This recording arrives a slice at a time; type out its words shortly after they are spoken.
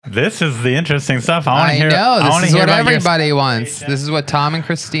This is the interesting stuff. I know. This is what everybody wants. This is what Tom and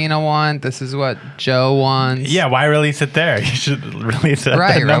Christina want. This is what Joe wants. Yeah, why release it there? You should release it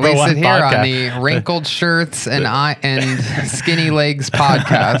right. Release it here podcast. On the Wrinkled Shirts and Skinny Legs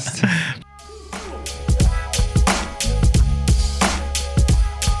podcast.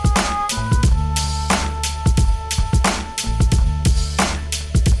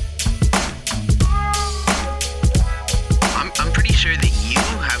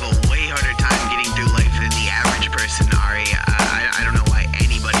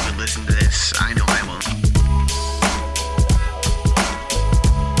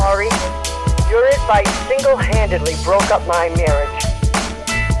 I single-handedly broke up my marriage.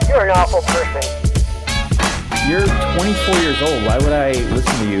 You're an awful person. You're 24 years old. Why would I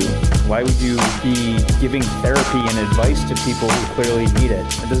listen to you? Why would you be giving therapy and advice to people who clearly need it?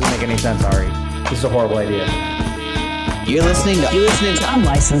 It doesn't make any sense, Ari. This is a horrible idea. You're listening to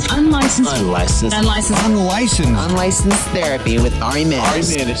unlicensed therapy with Ari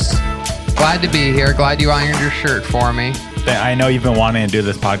Manis. Glad to be here. Glad you ironed your shirt for me. I know you've been wanting to do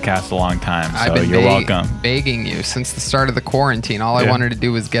this podcast a long time, so I've been you're welcome. Begging you since the start of the quarantine. All I wanted to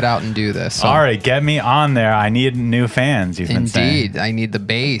do was get out and do this. So. All right, get me on there. I need new fans, you've been saying. Indeed. I need the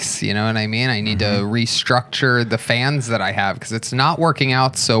base, you know what I mean? I need to restructure the fans that I have because it's not working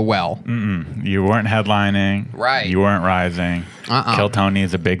out so well. You weren't headlining. Right. You weren't rising. Kill Tony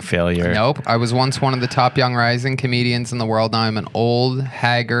is a big failure. Nope. I was once one of the top young rising comedians in the world. Now I'm an old,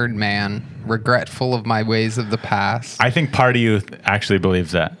 haggard man, regretful of my ways of the past. I think part of you actually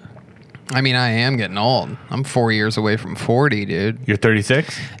believes that. I mean, I am getting old. I'm 4 years away from 40, dude. You're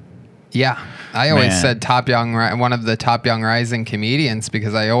 36? Yeah. I always said one of the top young rising comedians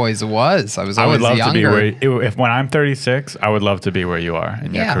because I always was. I was always younger. To be where, when I'm 36, I would love to be where you are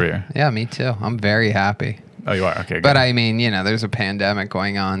in your career. Yeah, me too. I'm very happy. Oh, you are? Okay, good. But I mean, there's a pandemic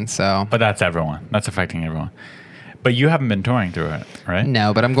going on, so. But that's everyone. That's affecting everyone. But you haven't been touring through it, right?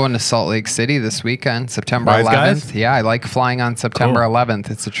 No, but I'm going to Salt Lake City this weekend, September Wise 11th. Guys? Yeah, I like flying on September 11th.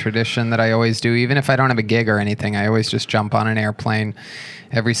 It's a tradition that I always do. Even if I don't have a gig or anything, I always just jump on an airplane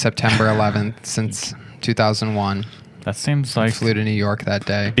every September 11th since 2001. That seems like... I flew to New York that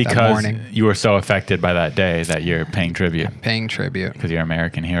day, because that morning. You were so affected by that day that you're paying tribute. Paying tribute. Because you're an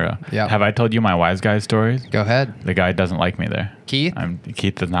American hero. Yeah. Have I told you my Wise Guy stories? Go ahead. The guy doesn't like me there. Keith?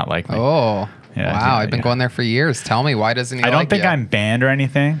 Keith does not like me. Oh, yeah, wow. I've been going there for years. Tell me, why doesn't he like you? I don't think I'm banned or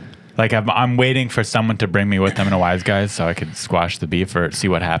anything. Like, I'm waiting for someone to bring me with them in a Wise Guys so I could squash the beef or see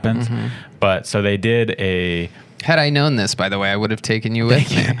what happens. But, so they did a... Had I known this, by the way, I would have taken you with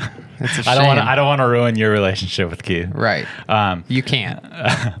me. It's a shame. I don't want to ruin your relationship with Keith. Right. You can't.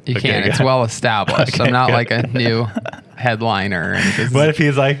 You okay, can't. good. It's well established. Okay, I'm not good. like a new headliner or anything. What if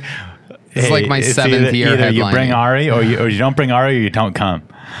he's like... It's like my seventh year Either headlining. you bring Ari or you don't bring Ari or you don't come.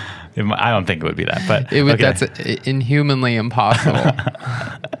 I don't think it would be that, but... That's inhumanly impossible.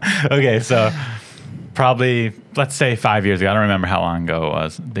 Okay, so... Probably, let's say 5 years ago. I don't remember how long ago it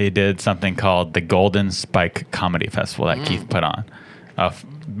was. They did something called the Golden Spike Comedy Festival that Keith put on.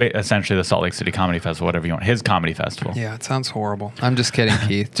 Essentially the Salt Lake City Comedy Festival, whatever you want. His comedy festival. Yeah, it sounds horrible. I'm just kidding,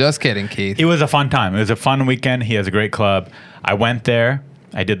 Keith. Just kidding, Keith. It was a fun time. It was a fun weekend. He has a great club. I went there.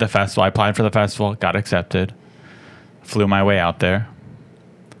 I did the festival. I applied for the festival. Got accepted. Flew my way out there.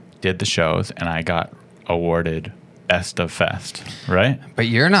 Did the shows. And I got awarded Best of Fest. Right? But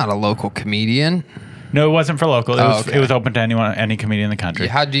you're not a local comedian. No, it wasn't for local. Okay. It was open to anyone, any comedian in the country.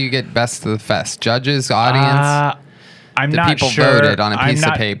 How do you get Best of the Fest? Judges, audience? I'm the not people sure. Voted on a piece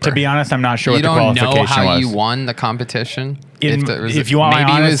of paper. To be honest, I'm not sure what the qualification was. qualification was. You don't know how you won the competition? If you want maybe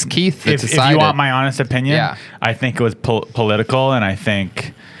my honest, it was Keith that decided. If you want my honest opinion, Yeah. I think it was political, and I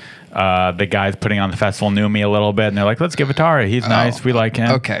think the guys putting on the festival knew me a little bit, and they're like, let's give it to Ari. He's nice. We like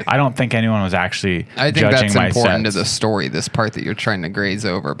him. Okay. I don't think anyone was actually I think judging that's my important sets. to the story, this part that you're trying to graze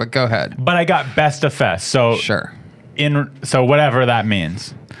over, but go ahead. But I got Best of Fest. So Sure. So whatever that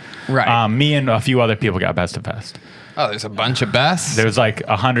means. Right. Me and a few other people got Best of Fest. Oh, there's a bunch of bests? There's like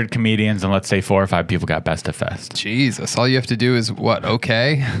 100 comedians, and let's say 4 or 5 people got Best of Fest. Jesus. All you have to do is what?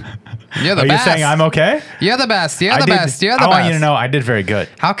 Okay? You're the Are best. you saying I'm okay? You're the best. You're the best. You're the I best. want you to know I did very good.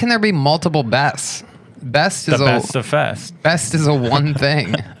 How can there be multiple bests? Best is Best of Fest. Best is a one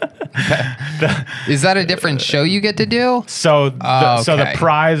thing. Is that a different show you get to do? So the okay.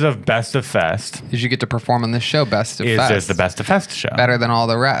 prize of Best of Fest Is you get to perform on this show, Best of Fest. is the Best of Fest show. Better than all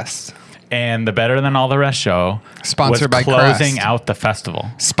the rest. And the Better Than All the Rest show Sponsored was by closing Crest. out the festival.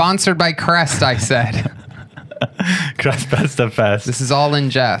 Sponsored by Crest, I said. Crest Best of Fest. This is all in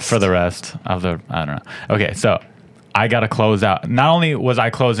jest. For the rest of the, I don't know. Okay, so I got to close out. Not only was I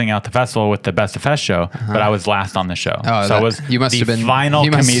closing out the festival with the Best of Fest show, but I was last on the show. Oh, so I was you must the have been final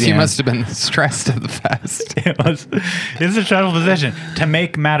comedian. You must have been stressed at the fest. It's a stressful position. To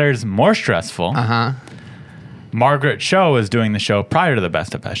make matters more stressful, Margaret Cho is doing the show prior to the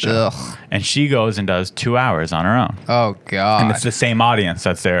Best of Fest show. Ugh. And she goes and does 2 hours on her own. Oh God. And it's the same audience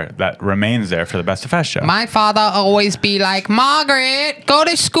that's there, that remains there for the Best of Fest show. My father always be like, Margaret, go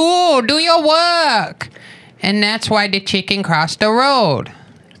to school, do your work. And that's why the chicken crossed the road.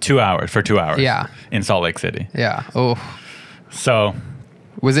 2 hours, for 2 hours. Yeah. In Salt Lake City. Yeah. Oh. So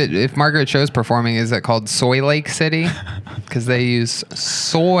Was it, if Margaret Cho's performing, is it called Soy Lake City? Because they use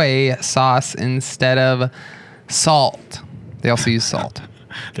soy sauce instead of salt. They also use salt.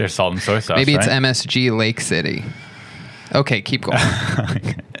 there's salt and soy sauce. Maybe it's right? MSG Lake City. Okay, keep going.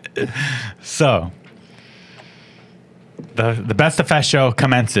 So the Best of Fest show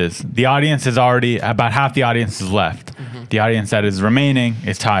commences. The audience is already, about half the audience is left. The audience that is remaining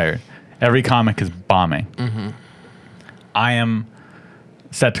is tired. Every comic is bombing. I am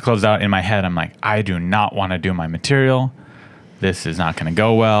set to close out. In my head, I'm like, I do not want to do my material. This is not going to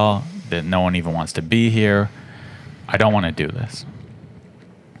go well. That no one even wants to be here. I don't want to do this.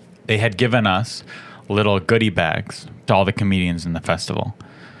 They had given us little goodie bags to all the comedians in the festival.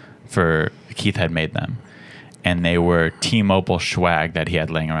 Keith had made them. And they were T-Mobile swag that he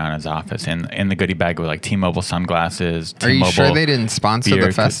had laying around his office. And in the goodie bag were like T-Mobile sunglasses, Are you T-Mobile sure they didn't sponsor beer.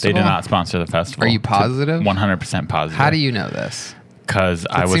 the festival? They did not sponsor the festival. Are you positive? 100% positive. How do you know this? Because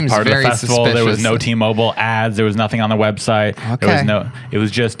I was seems part of the very festival. There was no suspicious. T-Mobile ads. There was nothing on the website. Okay. It was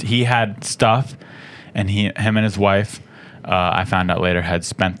just he had stuff, and him and his wife, I found out later, had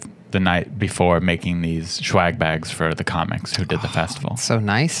spent the night before making these swag bags for the comics who did the festival. So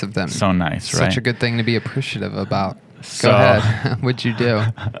nice of them. So nice, right? Such a good thing to be appreciative about. So- Go ahead. What'd you do?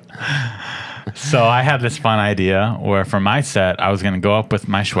 So I had this fun idea where for my set, I was going to go up with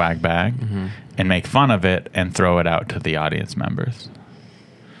my swag bag and make fun of it and throw it out to the audience members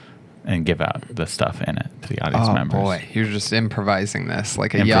and give out the stuff in it to the audience Oh members. boy, you're just improvising this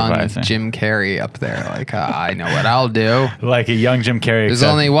like a young Improvising. Jim Carrey up there. Like, I know what I'll do. Like a young Jim Carrey. There's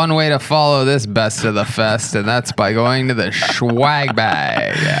except- only one way to follow this Best of the Fest, and that's by going to the swag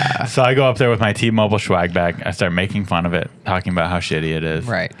bag. Yeah. So I go up there with my T-Mobile swag bag. I start making fun of it, talking about how shitty it is.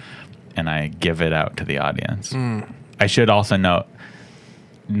 Right. And I give it out to the audience. I should also note,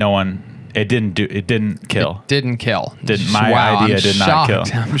 it didn't kill. Didn't kill. My idea did not kill.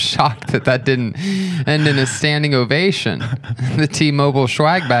 I'm shocked that didn't end in a standing ovation. The T-Mobile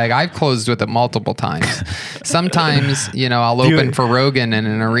swag bag, I've closed with it multiple times. Sometimes, I'll open for Rogan in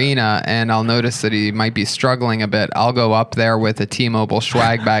an arena and I'll notice that he might be struggling a bit. I'll go up there with a T-Mobile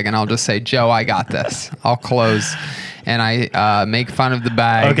swag bag and I'll just say, Joe, I got this. I'll close. And I make fun of the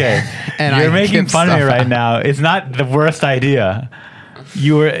bag. Okay. And You're I making give fun of me stuff right out. now. It's not the worst idea.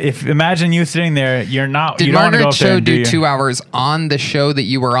 Imagine you sitting there, Did you don't want to go Margaret up there Cho and do your- 2 hours on the show that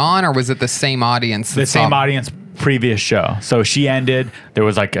you were on, or was it the same audience? the same audience previous show. So she ended, there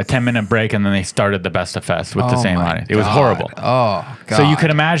was like a 10-minute break, and then they started the Best of Fest with the Oh same my audience. It was God. horrible. Oh, God. So you could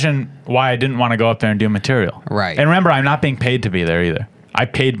imagine why I didn't want to go up there and do material. Right. And remember, I'm not being paid to be there either. I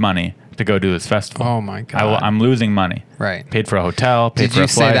paid money to go do this festival. Oh, my God. I'm losing money. Right. Paid for a hotel, paid Did for you a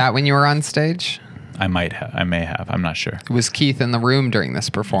flight. say that when you were on stage? I may have. I'm not sure. Was Keith in the room during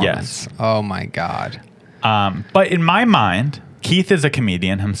this performance? Yes. Oh, my God. But in my mind, Keith is a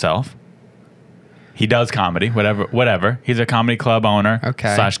comedian himself. He does comedy, whatever. He's a comedy club owner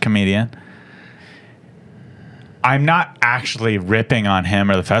 / comedian. I'm not actually ripping on him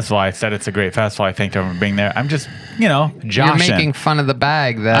or the festival. I said it's a great festival. I thanked him for being there. I'm just, joshing. You're making fun of the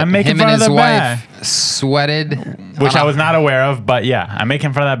bag that I'm making him fun and of his the wife bag. sweated. Which on I a- was not aware of, but yeah, I'm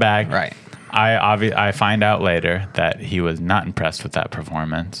making fun of that bag. Right. I find out later that he was not impressed with that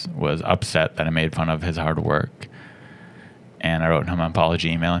performance, was upset that I made fun of his hard work. And I wrote him an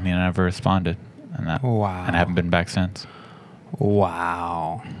apology email and he never responded. And Wow. And I haven't been back since.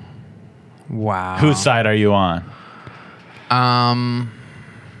 Wow. Wow. Whose side are you on? I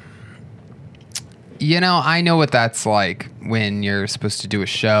know what that's like when you're supposed to do a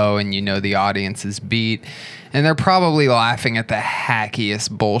show and the audience is beat. And they're probably laughing at the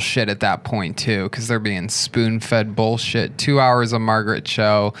hackiest bullshit at that point, too, because they're being spoon-fed bullshit. 2 hours of Margaret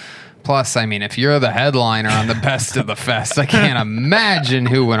Cho. Plus, if you're the headliner on the Best of the Fest, I can't imagine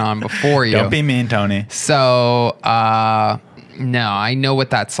who went on before you. Don't be mean, Tony. So, no, I know what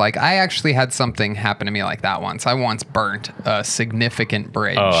that's like. I actually had something happen to me like that once. I once burnt a significant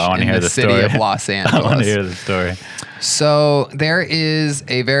bridge I want to in hear the the city story. of Los Angeles. I want to hear the story. So there is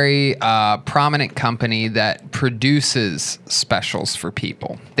a very prominent company that produces specials for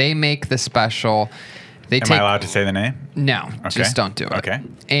people. They make the special. Am I allowed to say the name? No, just don't do it. Okay.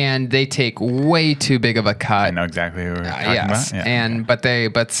 And they take way too big of a cut. I know exactly who we're talking yes. about. Yeah.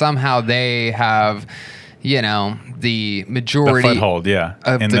 But somehow they have, the majority the foothold,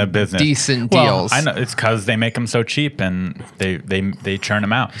 of in the business. Decent well, deals. I know it's because they make them so cheap and they churn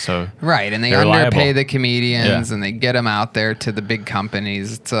them out. So right, and they they're underpay liable. the comedians Yeah. and they get them out there to the big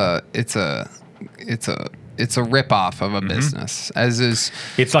companies. It's a ripoff of a business, as is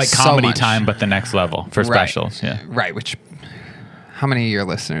It's like so Comedy much. Time, but the next level for Right. specials. Yeah, Right, which how many of your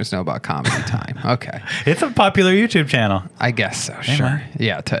listeners know about Comedy Time? Okay. it's a popular YouTube channel. I guess so, sure. man.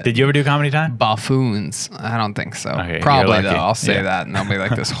 Yeah. Did you ever do Comedy Time? Buffoons? I don't think so. Okay, you're Probably lucky. though. I'll say Yeah. that, and there'll be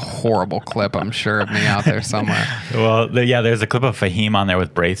like this horrible clip, I'm sure, of me out there somewhere. Well, there's a clip of Fahim on there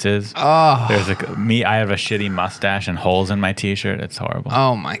with braces. Oh. There's I have a shitty mustache and holes in my t-shirt. It's horrible.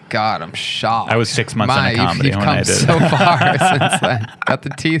 Oh my God, I'm shocked. I was 6 months into comedy you've when come I did. so far since then. Got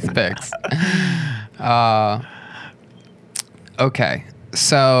the teeth fixed. Okay,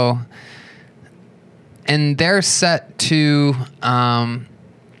 so, and they're set to,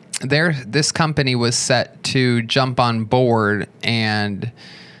 this company was set to jump on board and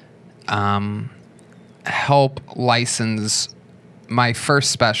help license my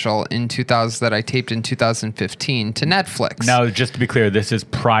first special that I taped in 2015 to Netflix. Now, just to be clear, this is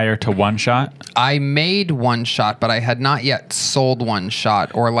prior to One Shot. I made One Shot, but I had not yet sold One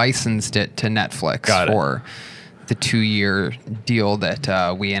Shot or licensed it to Netflix Got it. for the 2-year deal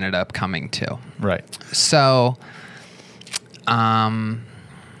that we ended up coming to. Right. So,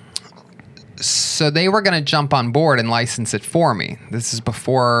 so they were going to jump on board and license it for me. This is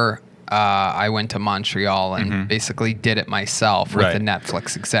before I went to Montreal and basically did it myself with Right. a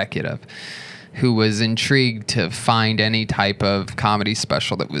Netflix executive who was intrigued to find any type of comedy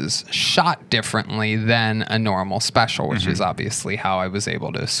special that was shot differently than a normal special, which is obviously how I was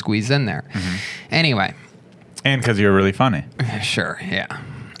able to squeeze in there. Anyway. And because you're really funny. Sure, yeah.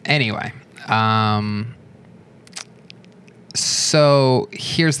 Anyway, so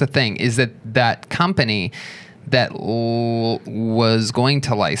here's the thing, is that company that was going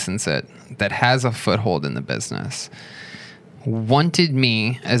to license it, that has a foothold in the business, wanted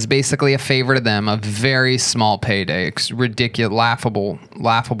me as basically a favor to them, a very small payday, ridiculous,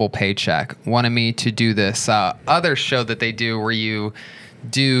 laughable paycheck, wanted me to do this other show that they do where you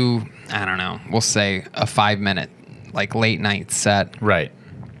do, I don't know, we'll say a 5-minute like late night set, Right.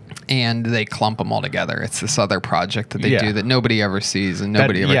 and they clump them all together. It's this other project that they Yeah. do that nobody ever sees and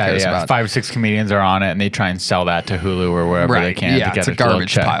nobody ever cares about. 5 or 6 comedians are on it, and they try and sell that to Hulu or wherever they can. Yeah, to get it's a little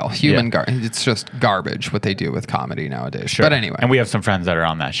garbage check. pile. Yeah. It's just garbage what they do with comedy nowadays. Sure. But anyway. And we have some friends that are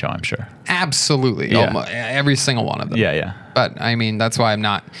on that show, I'm sure. Absolutely. Yeah. Every single one of them. Yeah, yeah. But I mean, that's why I'm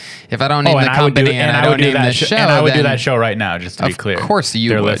not, if I don't name the and I would do, company and I don't name the show, and I would do then that show right now, just to be clear. Of course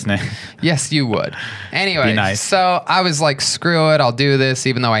you They're would. listening. Yes, you would. Anyway, Be nice. so I was like, screw it, I'll do this,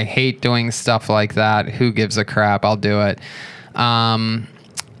 even though I hate doing stuff like that. Who gives a crap? I'll do it.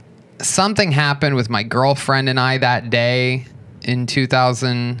 Something happened with my girlfriend and I that day in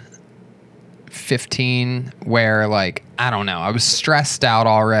 2015 where, like, I don't know, I was stressed out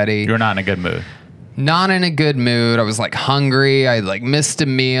already. You're not in a good mood. Not in a good mood. I was like hungry. I like missed a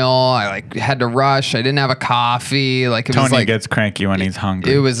meal. I like had to rush. I didn't have a coffee. Like it was Tony like gets cranky when he's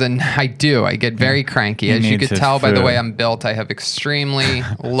hungry. it was I do. I get very cranky. He As you needs could his tell by the food. way I'm built, I have extremely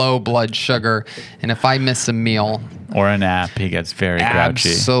low blood sugar, and if I miss a meal, or a nap, he gets very grouchy.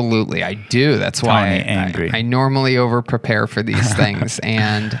 absolutely I do. That's why Tony angry. I normally over prepare for these things,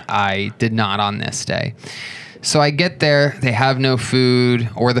 and I did not on this day. So I get there, they have no food,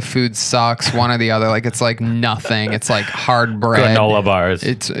 or the food sucks, one or the other. Like it's like nothing. It's like hard bread. Granola bars.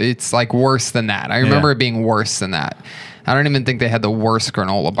 It's like worse than that. I remember it being worse than that. I don't even think they had the worst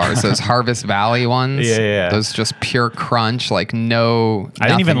granola bars. Those Harvest Valley ones. Yeah. Those just pure crunch. Like no. I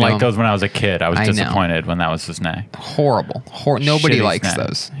didn't even nothing to like them. those when I was a kid. I was I know. disappointed when that was the snack. Horrible. Nobody Shitty likes snack.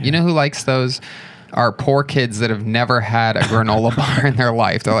 those. You know who likes those? Are poor kids that have never had a granola bar in their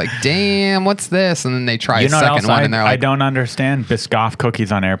life. They're like, damn, what's this? And then they try You a know what second else one and they're I like, don't understand? Biscoff cookies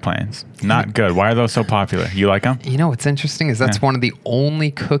on airplanes. Not good. Why are those so popular? You like them? you know what's interesting is that's one of the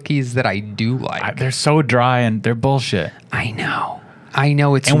only cookies that I do like. They're so dry and they're bullshit. I know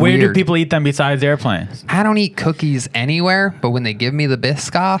it's And where weird. do people eat them besides airplanes? I don't eat cookies anywhere, but when they give me the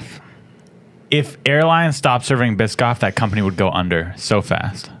Biscoff, If airlines stopped serving Biscoff, that company would go under so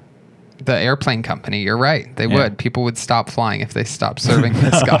fast. the airplane company, you're right. They Yeah. would. People would stop flying if they stopped serving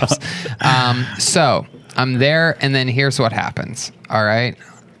Biscoffs. So I'm there, and then here's what happens. All right.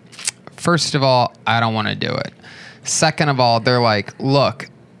 First of all, I don't want to do it. Second of all, they're like, look,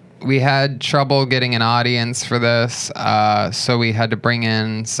 we had trouble getting an audience for this, so we had to bring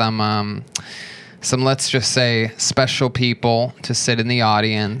in some some, let's just say, special people to sit in the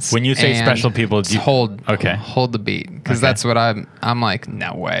audience. When you say and special people, do you hold the beat, because Okay. that's what I'm like,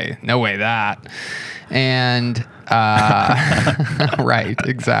 no way that. And right,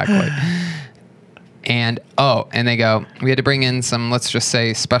 exactly. And they go, we had to bring in some, let's just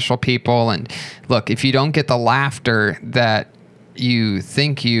say, special people. And look, if you don't get the laughter that you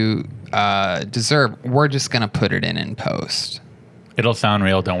think you deserve, we're just going to put it in post. It'll sound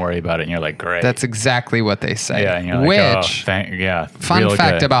real. Don't worry about it. And you're like, great. That's exactly what they say. Yeah. And you're like, Which, fun fun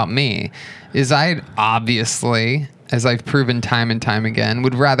fact about me is I'd obviously, as I've proven time and time again,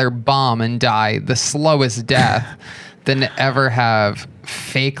 would rather bomb and die the slowest death than to ever have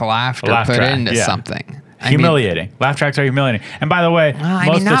fake laughter Laugh put track, into yeah. something. Humiliating. Laugh tracks are humiliating. And by the way, most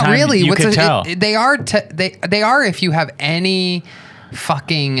of the not time really. you can tell. They are they are if you have any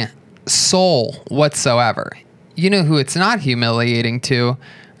fucking soul whatsoever. You know who it's not humiliating to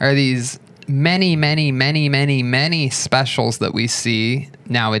are these many specials that we see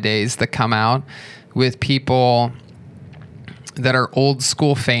nowadays that come out with people that are old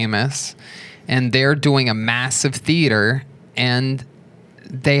school famous, and they're doing a massive theater, and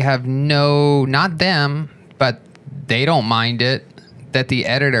they have not them, but they don't mind it that the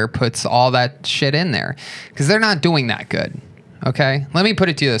editor puts all that shit in there because they're not doing that good. Okay, let me put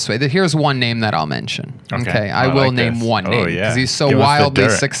it to you this way. Here's one name that I'll mention. Okay, I will like name this. one name because he's so Give us the wildly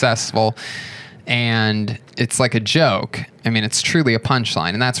dirt. successful, and it's like a joke. I mean, it's truly a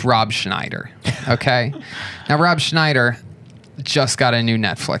punchline, and that's Rob Schneider. Okay, now Rob Schneider just got a new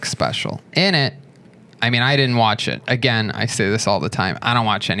Netflix special. In it, I mean, I didn't watch it. Again, I say this all the time. I don't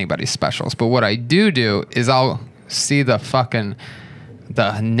watch anybody's specials, but what I do is I'll see the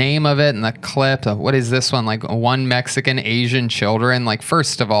name of it and the clip of what is this one, like one Mexican Asian children. Like,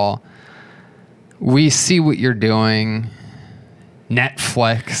 first of all, we see what you're doing.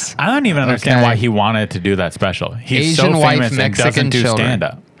 Netflix. I don't even understand Okay. why he wanted to do that special. He's Asian so wife, famous and Mexican doesn't do children.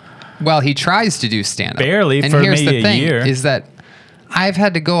 stand-up. Well, he tries to do stand-up. Barely, and for here's maybe the a thing, year. is that I've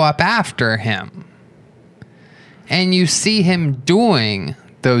had to go up after him. And you see him doing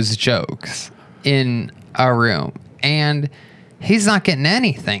those jokes in a room. And he's not getting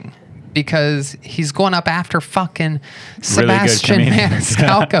anything because he's going up after fucking Sebastian comedians.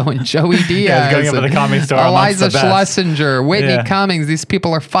 Maniscalco and Joey Diaz. Yeah, he's going up at the and Comedy Store amongst Eliza the best. Schlesinger, Whitney Yeah. Cummings. These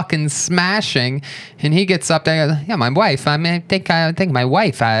people are fucking smashing. And he gets up there and goes, yeah, my wife. I think my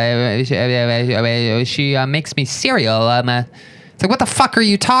wife, she makes me cereal. It's like, what the fuck are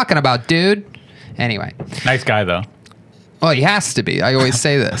you talking about, dude? Anyway. Nice guy, though. Well, he has to be. I always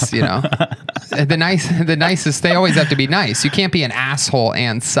say this, you know. The nicest, they always have to be nice. You can't be an asshole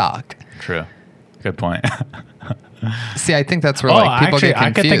and suck. True. Good point. See, I think that's where like people actually, get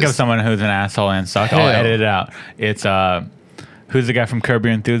confused. I could think of someone who's an asshole and suck. I'll Who? edit it out. It's who's the guy from Curb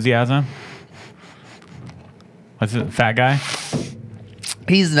Your Enthusiasm? What's it? Fat guy?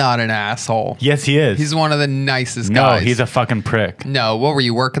 He's not an asshole. Yes, he is. He's one of the nicest no, guys. he's a fucking prick. No, what were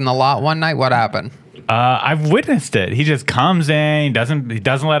you working the lot one night? What happened? I've witnessed it. He just comes in. He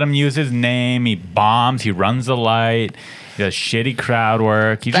doesn't let him use his name. He bombs. He runs the light. He does shitty crowd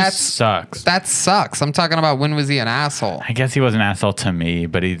work. He just sucks. That sucks. I'm talking about when was he an asshole? I guess he was an asshole to me,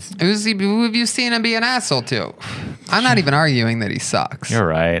 but Who have you seen him be an asshole to? I'm not even arguing that he sucks. you're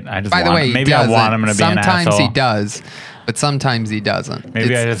right. I just By the way, he maybe I doesn't. want him to be an asshole. Sometimes he does, but sometimes he doesn't.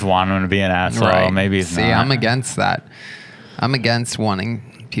 Maybe I It's- just want him to be an asshole. Right. Maybe he's See, not. I'm against that. I'm against wanting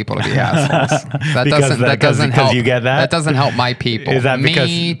people to be assholes. That Because doesn't because help. you get that? That doesn't help my people. Is that because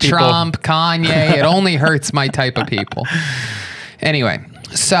me, people- Trump, Kanye? It only hurts my type of people. Anyway,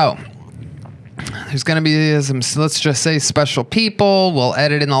 so there's going to be some, let's just say, special people. We'll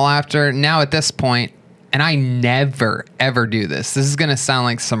edit in the laughter. Now at this point, and I never, ever do this. This is going to sound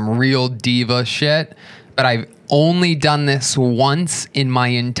like some real diva shit, but I've only done this once in my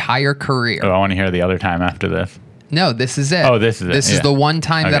entire career. Oh, I want to hear the other time after this. No, this is it. Oh, this is it. This is Yeah. the one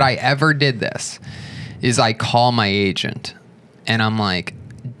time that Okay. I ever did this. Is I call my agent, and I'm like,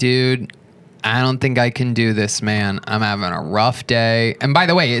 dude, I don't think I can do this, man. I'm having a rough day. And by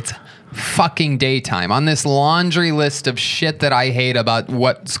the way, it's fucking daytime on this laundry list of shit that I hate about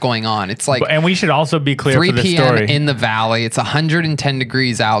what's going on. It's like And we should also be clear 3 for the p.m. story. in the valley. It's 110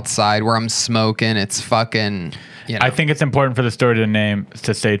 degrees outside where I'm smoking. It's fucking, you know. I think it's important for the story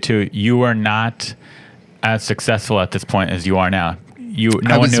to say too. You are not as successful at this point as you are now. No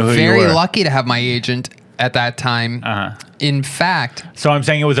I one was knew who very you were. lucky to have my agent at that time. Uh-huh. In fact, So I'm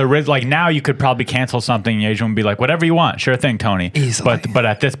saying it was like now you could probably cancel something. The agent would be like, "Whatever you want, sure thing, Tony." Easily. But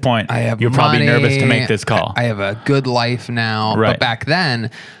at this point, I have you're probably money, nervous to make this call. I have a good life now. Right. But back then,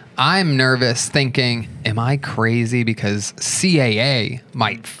 I'm nervous thinking, am I crazy because CAA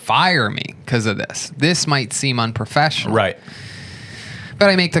might fire me because of this? This might seem unprofessional. Right.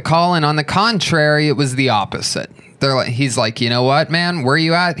 But I make the call, and on the contrary, it was the opposite. He's like, you know what, man? Where are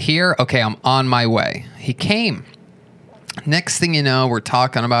you at? Here? Okay, I'm on my way. He came. Next thing you know, we're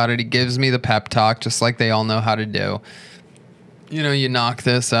talking about it. He gives me the pep talk, just like they all know how to do. You know, you knock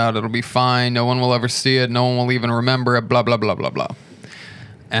this out, it'll be fine. No one will ever see it. No one will even remember it. Blah, blah, blah, blah, blah.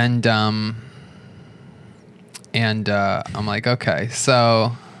 And I'm like, okay.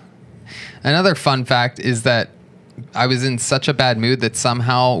 So another fun fact is that I was in such a bad mood that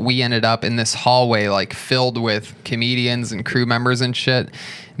somehow we ended up in this hallway, like filled with comedians and crew members and shit.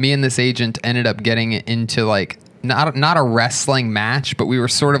 Me and this agent ended up getting into like not a wrestling match, but we were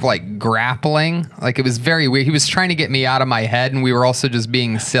sort of like grappling. Like it was very weird. He was trying to get me out of my head, and we were also just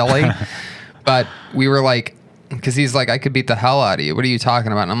being silly. But we were like, because he's like, I could beat the hell out of you. What are you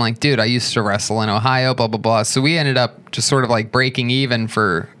talking about? And I'm like, dude, I used to wrestle in Ohio, blah, blah, blah. So we ended up just sort of like breaking even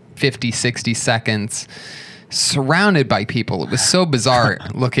for 50, 60 seconds. Surrounded by people. It was so bizarre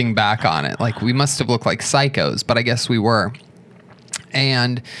looking back on it. Like we must have looked like psychos, but I guess we were.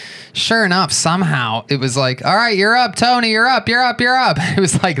 And sure enough, somehow it was like, all right, you're up, Tony, you're up. It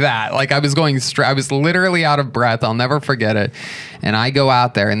was like that. Like I was going straight. I was literally out of breath. I'll never forget it. And I go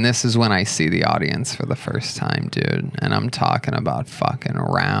out there, and this is when I see the audience for the first time, dude. And I'm talking about fucking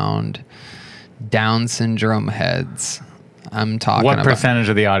round Down syndrome heads. I'm talking What about. percentage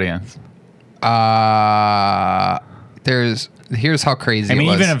of the audience? Here's how crazy I mean,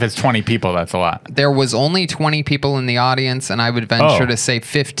 it was. even if it's 20 people, that's a lot. There was only 20 people in the audience, and I would venture to say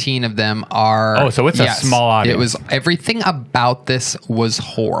 15 of them are. Oh, so it's a small audience. It was everything about this was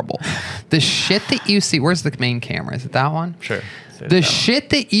horrible. The shit that you see. Where's the main camera? Is it that one? Sure. The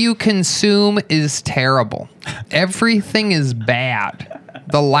shit that you consume is terrible. Everything is bad.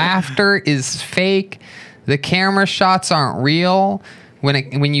 The laughter is fake. The camera shots aren't real. When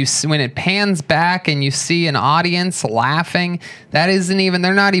it pans back and you see an audience laughing, that isn't even,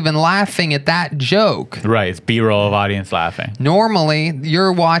 they're not even laughing at that joke. Right, it's B-roll of audience laughing. Normally,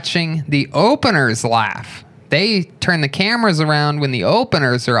 you're watching the openers laugh. They turn the cameras around when the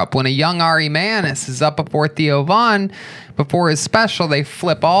openers are up. When a young Ari Manis is up before Theo Von, before his special, they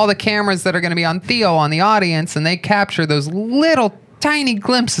flip all the cameras that are going to be on Theo on the audience, and they capture those little tiny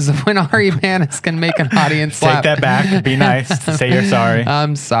glimpses of when Ari Manis can make an audience laugh. Take that back. Be nice. Say you're sorry.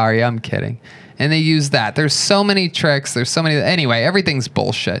 I'm sorry. I'm kidding. And they use that. There's so many tricks. There's so many. Anyway, everything's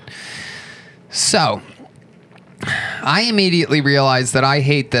bullshit. So I immediately realized that I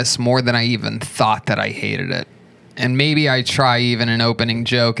hate this more than I even thought that I hated it. And maybe I try even an opening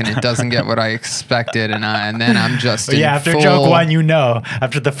joke and it doesn't get what I expected, and then I'm just yeah. After joke one,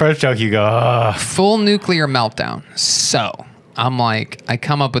 after the first joke, you go, ugh. Full nuclear meltdown. So I'm like, I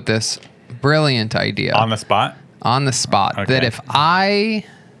come up with this brilliant idea. On the spot? On the spot. Okay. That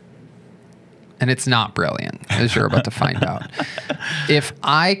and it's not brilliant, as you're about to find out. If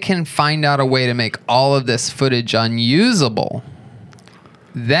I can find out a way to make all of this footage unusable,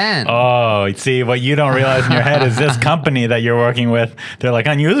 then... Oh, see, what you don't realize in your head is this company that you're working with, they're like,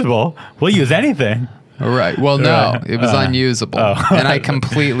 unusable? We'll use anything. Right. Well, no, it was unusable. Oh. And I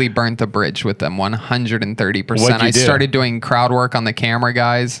completely burnt the bridge with them 130%. What'd you do? Started doing crowd work on the camera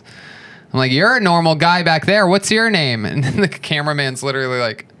guys. I'm like, you're a normal guy back there. What's your name? And then the cameraman's literally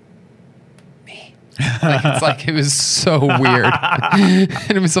like, me. It was so weird.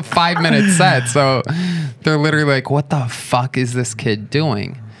 And it was a 5-minute set. So they're literally like, what the fuck is this kid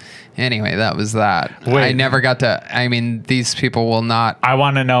doing? Anyway, that was that. Wait. I never got to, these people will not. I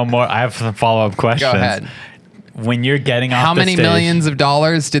want to know more. I have some follow-up questions. Go ahead. When you're getting off How the many stage, millions of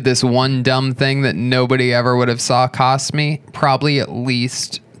dollars did this one dumb thing that nobody ever would have saw cost me? Probably at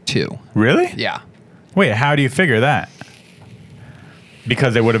least 2. Really? Yeah. Wait, how do you figure that?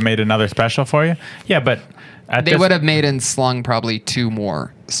 Because they would have made another special for you? Yeah, but... They would have made and slung probably 2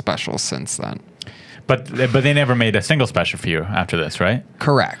 more specials since then. But they never made a single special for you after this, right?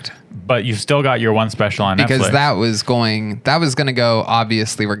 Correct. But you still got your one special on Netflix. Because that was going to go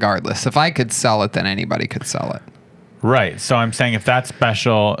obviously regardless. If I could sell it, then anybody could sell it. Right. So I'm saying if that's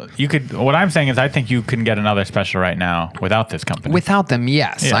special, you could. What I'm saying is I think you can get another special right now without this company. Without them,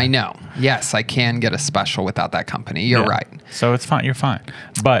 yes, Yeah. I know. Yes, I can get a special without that company. You're Yeah. right. So it's fine. You're fine.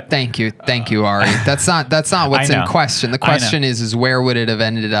 But Thank you, Ari. That's not what's I in know. question. The I know. question is where would it have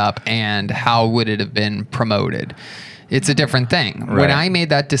ended up and how would it have been promoted? it's a different thing. Right. When I made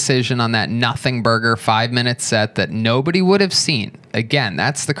that decision on that Nothing Burger 5-minute set that nobody would have seen, again,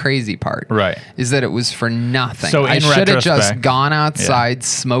 that's the crazy part. Right. Is that it was for nothing. So I in should have just retrospect- gone outside,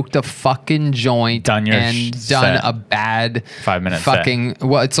 smoked a fucking joint, Done your and set. done a bad 5-minute set. fucking.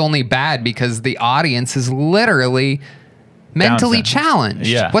 Well, it's only bad because the audience is literally mentally Down set. challenged.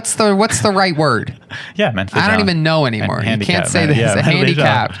 Yeah. What's the right word? Yeah, mentally I don't challenged. even know anymore. And You can't handicapped, say man. this. Yeah, mentally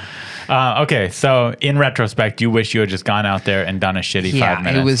Handicapped. challenged. Okay, so in retrospect, you wish you had just gone out there and done a shitty 5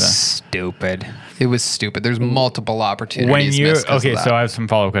 minutes. It was stupid. It was stupid. There's multiple opportunities. When you missed 'cause okay, of that. so I have some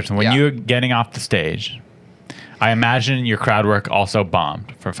follow up questions. When Yeah. you're getting off the stage, I imagine your crowd work also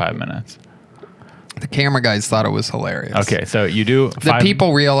bombed for 5 minutes. the camera guys thought it was hilarious. Okay, so you do The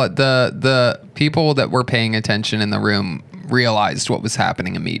the people that were paying attention in the room realized what was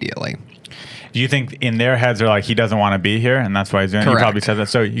happening immediately. Do you think in their heads they're like, he doesn't want to be here, and that's why he's doing it? You Correct. probably said that.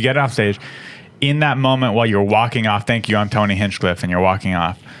 So you get off stage. In that moment while you're walking off, thank you, I'm Tony Hinchcliffe, and you're walking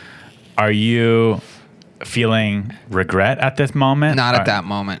off, are you feeling regret at this moment? Not at Or- that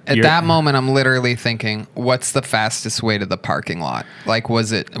moment. At You're- that moment, I'm literally thinking, what's the fastest way to the parking lot? Like,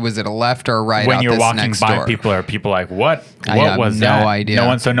 was it a left or a right When out you're this walking next by, door? people are like, what? I What have was no that? idea. No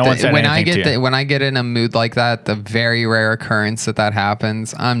one said when I anything get to you. when I get in a mood like that, the very rare occurrence that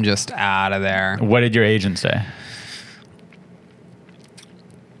happens, I'm just out of there. What did your agent say?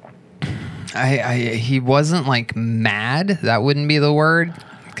 He wasn't like mad. That wouldn't be the word,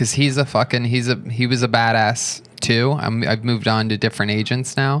 because he was a badass too. I've moved on to different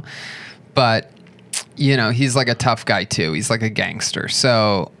agents now, but you know, he's like a tough guy too. He's like a gangster.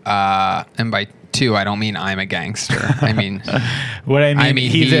 So, and by two, I don't mean I'm a gangster. I mean, What I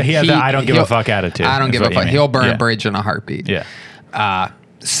mean, he has a I don't give a fuck attitude. I don't is give a what you fuck. mean. He'll burn Yeah. a bridge in a heartbeat. Yeah.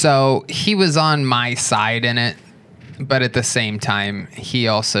 So he was on my side in it, but at the same time, he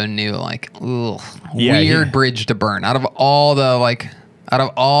also knew like, ugh, Yeah, weird bridge to burn. Out of all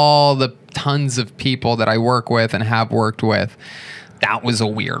the tons of people that I work with and have worked with, that was a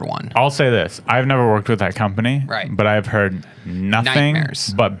weird one. I'll say this. I've never worked with that company, Right. but I've heard nothing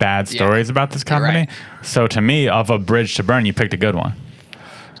Nightmares. but bad stories about this You're company. right. So to me, of a bridge to burn, you picked a good one.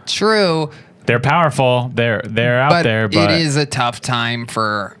 True, They're powerful. They're out but there, but it is a tough time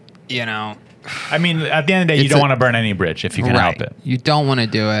for, you know, I mean, at the end of the day, you It's don't a- want to burn any bridge if you can help it. You don't want to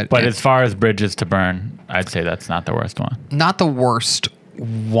do it. But And as far as bridges to burn, I'd say that's not the worst one. not the worst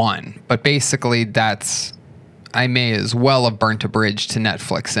one, but basically I may as well have burnt a bridge to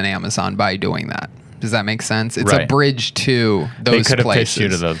Netflix and Amazon by doing that. Does that make sense? It's a Right. bridge to They those could have places. pitched you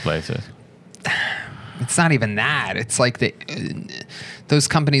to those places. It's not even that. It's like those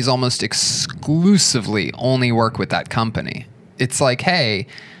companies almost exclusively only work with that company. It's like, hey,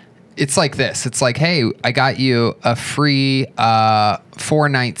 it's like this. It's like, hey, I got you a free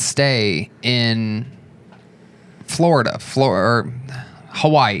 4-night stay in Florida or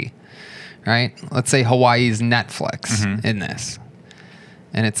Hawaii, right? Let's say Hawaii's Netflix in this.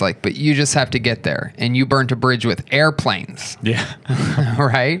 And it's like, but you just have to get there, and you burnt a bridge with airplanes. Yeah.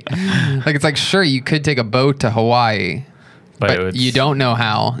 Right? Like, it's like, sure, you could take a boat to Hawaii, but it's- you don't know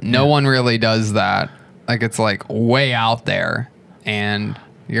how. No one really does that. Like, it's like way out there, and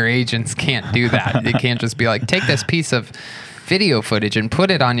your agents can't do that. They can't just be like, take this piece of video footage and put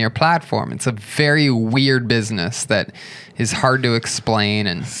it on your platform. It's a very weird business that is hard to explain,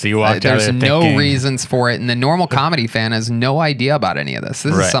 and So you walked out there's there no thinking- reasons for it. And the normal comedy fan has no idea about any of this.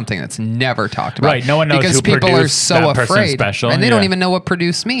 This Right. is something that's never talked about. Right, no one knows because who people are produced so that person's afraid, special, and they don't yeah. even know what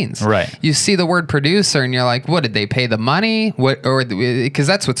produce means. Right. You see the word producer, and you're like, "What did they pay the money? What?" Or because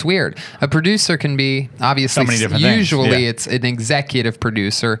that's what's weird. A producer can be obviously So many different things, usually yeah. it's an executive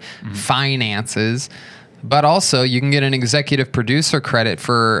producer, finances. But also, you can get an executive producer credit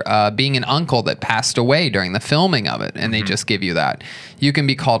for being an uncle that passed away during the filming of it, and they just give you that. You can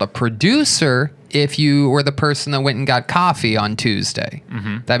be called a producer if you were the person that went and got coffee on Tuesday.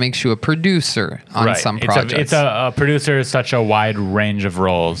 That makes you a producer on some projects. It's a producer is such a wide range of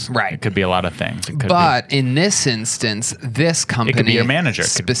roles. Right. It could be a lot of things. It could But in this instance, this company your manager could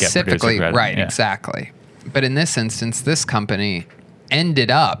get producer specifically, credit, right? yeah. Exactly. But in this instance, this company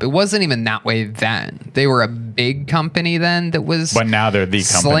ended up. It wasn't even that way then. They were a big company then that was. But now they're the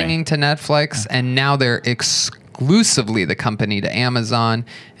company. slinging to Netflix, and now they're exclusively the company to Amazon,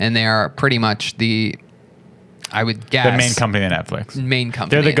 and they are pretty much I would guess, the main company of Netflix. Main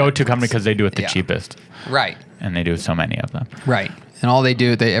company. They're the of go-to Netflix. company because they do it the Yeah. cheapest, Right. and they do so many of them. Right. And all they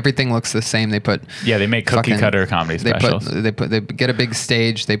do, everything looks the same. They put Yeah, they make cookie fucking- cutter comedy specials. They get a big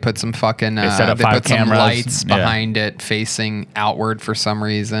stage. They put some fucking. They set up 5 put some cameras, lights yeah. behind it, facing outward for some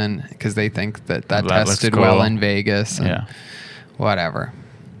reason, because they think that That looks tested cool. well in Vegas. And Yeah. Whatever.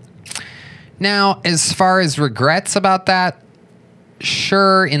 Now, as far as regrets about that,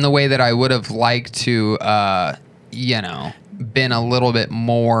 sure, in the way that I would have liked to, been a little bit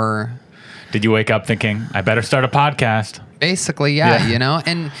more. Did you wake up thinking, I better start a podcast? Basically, yeah.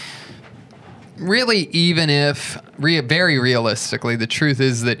 And really, even if, very realistically, the truth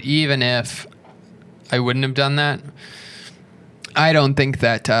is that even if I wouldn't have done that, I don't think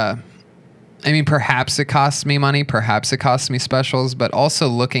that, perhaps it costs me money, perhaps it costs me specials, but also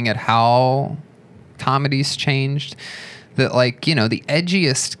looking at how comedy's changed, that the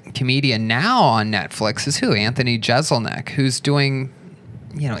edgiest comedian now on Netflix is who? Anthony Jeselnik, who's doing,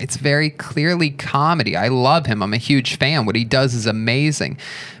 it's very clearly comedy. I love him. I'm a huge fan. What he does is amazing,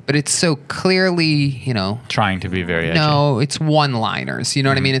 but it's so clearly, Trying to be very edgy. No, it's one-liners. You know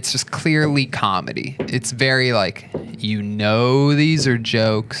what I mean? It's just clearly comedy. It's very these are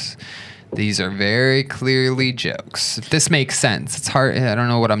jokes. These are very clearly jokes. If this makes sense. It's hard. I don't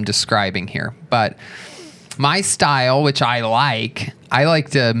know what I'm describing here, but my style, which I like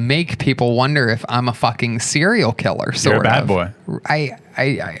to make people wonder if I'm a fucking serial killer. You're a bad boy.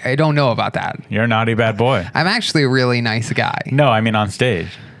 I don't know about that. You're a naughty bad boy. I'm actually a really nice guy. No, I mean on stage.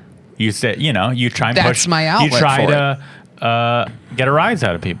 You say, you try and push. That's my outlet. You try for to get a rise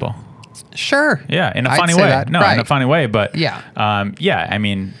out of people. Sure. Yeah, in a I'd funny say way. that. No, Right. in a funny way. But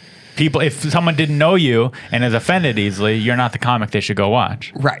people, if someone didn't know you and is offended easily, you're not the comic they should go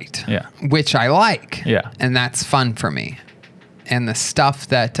watch. Right. Yeah. Which I like. Yeah. And that's fun for me. And the stuff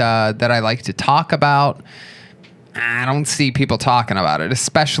that I like to talk about, I don't see people talking about it.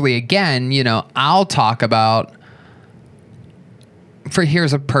 Especially, again, I'll talk about...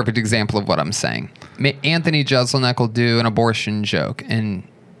 Here's a perfect example of what I'm saying. Anthony Jeselnik will do an abortion joke, and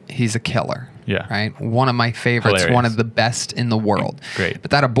he's a killer. Yeah. Right? One of my favorites, Hilarious. one of the best in the world. Great.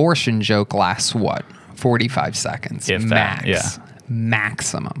 But that abortion joke lasts what? 45 seconds. If max. that, yeah.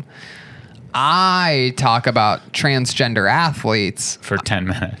 Maximum. I talk about transgender athletes For 10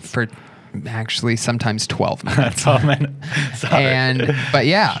 minutes. for actually sometimes 12 minutes. That's all, man.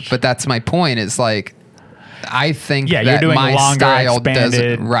 Sorry. But that's my point is I think Yeah, that you're doing my longer, style expanded,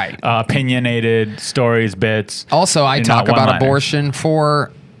 doesn't right. Opinionated stories, bits. Also, I and talk not about one-liners. abortion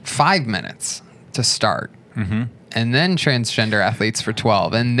for 5 minutes to start. Mm-hmm. And then transgender athletes for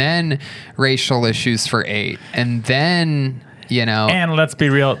 12. And then racial issues for 8. And then, And let's be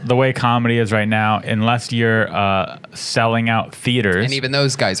real, the way comedy is right now, unless you're selling out theaters. and even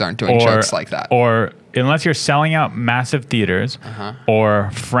those guys aren't doing jokes like that. Or unless you're selling out massive theaters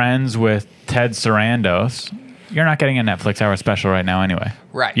or friends with Ted Sarandos, you're not getting a Netflix hour special right now anyway.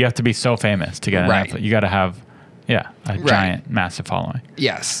 Right. You have to be so famous to get a Right. Netflix. You got to have, a giant, massive following.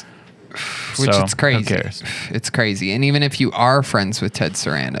 Yes. Which So, it's crazy. who cares? It's crazy. And even if you are friends with Ted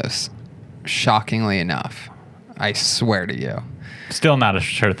Sarandos, shockingly enough, I swear to you, Still not a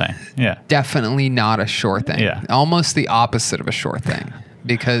sure thing. Yeah. definitely not a sure thing. Yeah. Almost the opposite of a sure thing.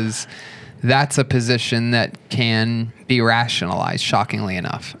 Because that's a position that can be rationalized, shockingly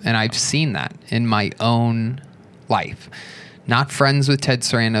enough. And I've seen that in my own life. Not friends with Ted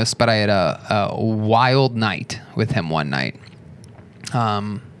Sarandos, but I had a wild night with him one night,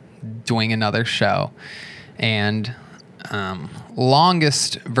 doing another show. And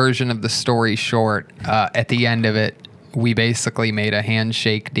longest version of the story short, at the end of it, we basically made a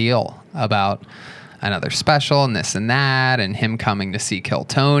handshake deal about another special and this and that, and him coming to see Kill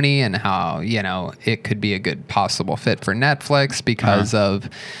Tony, and how it could be a good possible fit for Netflix because of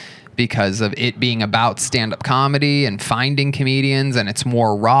it being about stand-up comedy and finding comedians, and it's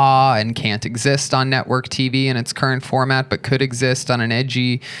more raw and can't exist on network TV in its current format, but could exist on an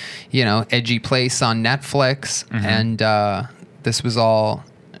edgy place on Netflix. And this was all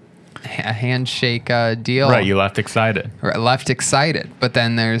a handshake deal. Right. You left excited. Left excited, but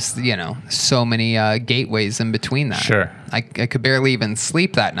then there's so many gateways in between that. Sure. I could barely even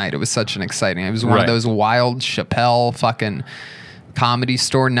sleep that night. It was such an exciting. It was one of Right. those wild Chappelle fucking Comedy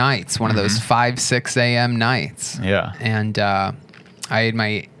Store nights. One of those 5-6 a.m. nights. Yeah. And I had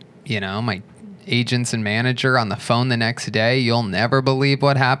my agents and manager on the phone the next day. You'll never believe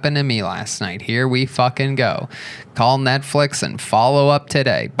what happened to me last night. Here we fucking go. Call Netflix and follow up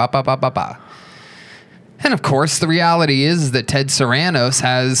today. Ba ba ba ba ba. And of course, the reality is that Ted Sarandos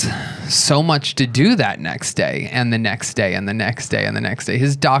has so much to do that next day, and the next day, and the next day, and the next day.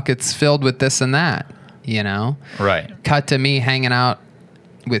 His docket's filled with this and that, Right. Cut to me hanging out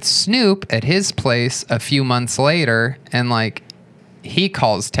with Snoop at his place a few months later, and he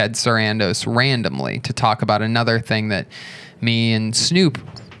calls Ted Sarandos randomly to talk about another thing that me and Snoop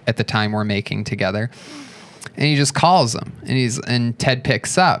at the time were making together. And he just calls him, and Ted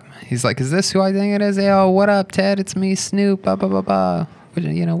picks up. He's like, "Is this who I think it is?" "Oh, what up, Ted? It's me, Snoop. Blah blah blah blah.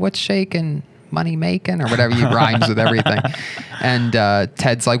 What's shaking?" money making or whatever. He rhymes with everything. And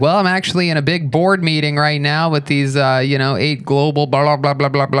Ted's like, well, I'm actually in a big board meeting right now with these, 8 global blah, blah, blah,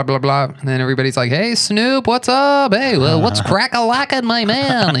 blah, blah, blah, blah. And then everybody's like, hey, Snoop, what's up? Hey, well, what's crack-a-lackin', my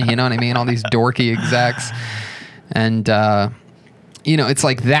man? You know what I mean? All these dorky execs. And, it's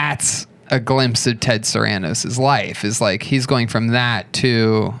like that's a glimpse of Ted Sarandos' life. Is like he's going from that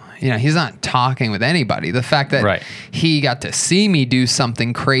to... he's not talking with anybody. The fact that he got to see me do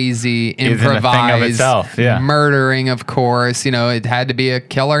something crazy, improvise, murdering, of course. It had to be a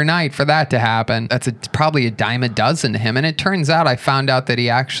killer night for that to happen. That's probably a dime a dozen to him. And it turns out I found out that he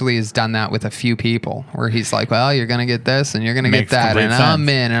actually has done that with a few people where he's like, well, you're going to get this and you're going to get that. And sense. I'm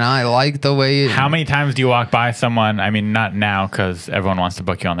in and I like the way How many times do you walk by someone, I mean, not now because everyone wants to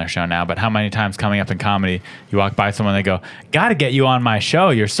book you on their show now, but how many times coming up in comedy, you walk by someone and they go, got to get you on my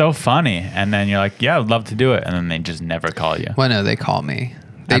show. You're so funny. And then you're like, yeah, I'd love to do it. And then they just never call you. Well, no, they call me.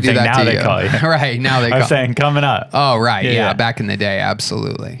 They I'm do that now to they you. Call you. Right. Now they call. I'm saying coming up. Oh, right. Yeah. Back in the day.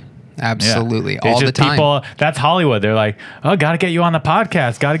 Absolutely. Absolutely. Yeah. All the time. People, that's Hollywood. They're like, oh, got to get you on the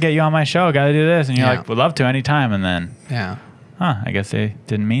podcast. Got to get you on my show. Got to do this. And you're like, would love to anytime. And then, I guess they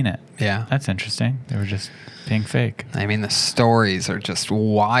didn't mean it. Yeah. That's interesting. They were just being fake. I mean, the stories are just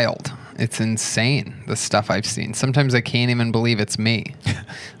wild. It's insane, the stuff I've seen. Sometimes I can't even believe it's me.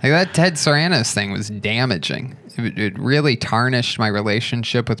 Like that Ted Sarandos thing was damaging. It really tarnished my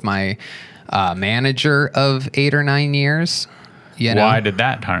relationship with my manager of 8 or 9 years. Why did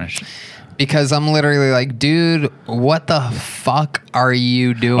that tarnish? Because I'm literally like, dude, what the fuck are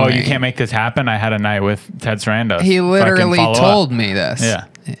you doing? Oh, you can't make this happen? I had a night with Ted Sarandos. He literally told me this.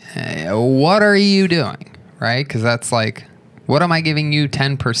 Yeah. What are you doing? Right? Because that's like... What am I giving you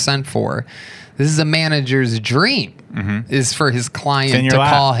 10% for? This is a manager's dream, is for his client to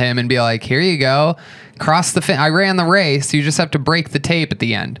call him and be like, here you go. Cross the I ran the race. You just have to break the tape at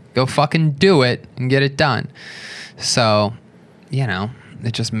the end. Go fucking do it and get it done. So,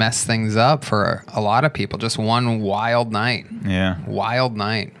 it just messed things up for a lot of people. Just one wild night. Yeah. Wild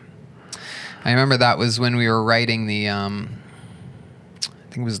night. I remember that was when we were writing the...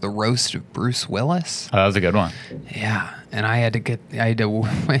 I think it was the roast of Bruce Willis. Oh, that was a good one. Yeah. And I had to,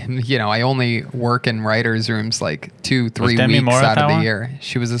 I only work in writers' rooms like 2-3 weeks out of the year.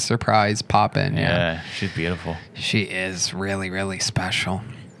 She was a surprise pop in. Yeah, she's beautiful. She is really, really special.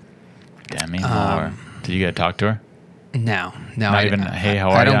 Demi Moore. Did you get to talk to her? No. Not even, hey, how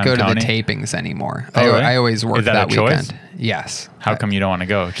are you? I don't go to Tony? the tapings anymore. Oh, really? I always work that weekend. Choice? Yes. How come you don't want to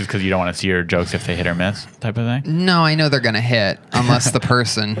go? Just because you don't want to see your jokes if they hit or miss type of thing? No, I know they're going to hit unless the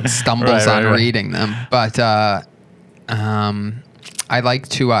person stumbles on reading them. But I like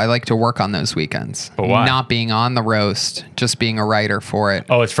to work on those weekends. But why? Not being on the roast, just being a writer for it.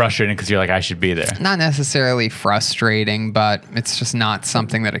 Oh, it's frustrating because you're like, I should be there. Not necessarily frustrating, but it's just not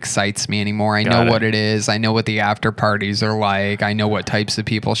something that excites me anymore. I know what it is. I know what the after parties are like. I know what types of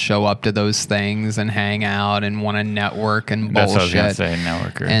people show up to those things and hang out and want to network and bullshit. That's what I was going to say,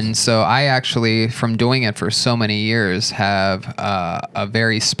 networkers. And so I actually, from doing it for so many years, have a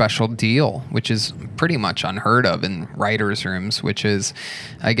very special deal, which is pretty much unheard of in writers' rooms, which is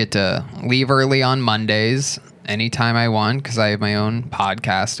I get to leave early on Mondays anytime I want because I have my own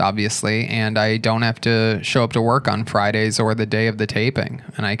podcast, obviously, and I don't have to show up to work on Fridays or the day of the taping,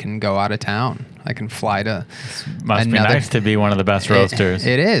 and I can go out of town. I can fly to Must be nice to be one of the best roasters.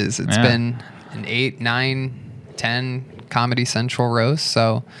 It is. It's been an 8, 9, 10 Comedy Central roast,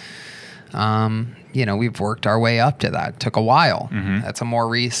 so... we've worked our way up to that. It took a while. That's a more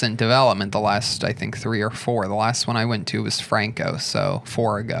recent development. The last, I think, 3 or 4. The last one I went to was Franco, so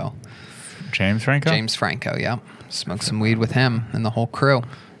 4 ago. James Franco? James Franco, yeah. Smoked some weed with him and the whole crew.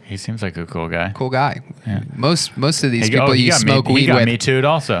 He seems like a cool guy. Cool guy. Yeah. Most of these people you smoke weed with. He got me too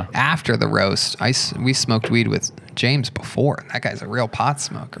also. After the roast, we smoked weed with James before. That guy's a real pot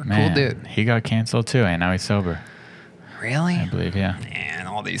smoker. Man, cool dude. He got canceled too, and now he's sober. Really? I believe, yeah. Man,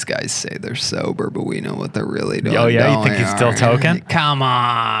 all these guys say they're sober, but we know what they're really doing. Oh, yeah? You think he's still token? Come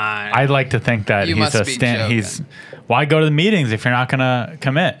on. I'd like to think that why go to the meetings if you're not going to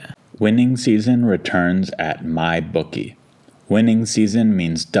commit? Winning season returns at MyBookie. Winning season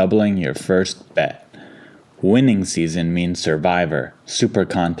means doubling your first bet. Winning season means Survivor, Super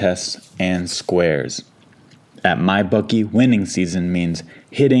Contests, and Squares. At MyBookie, winning season means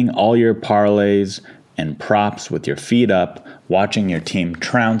hitting all your parlays and props with your feet up, watching your team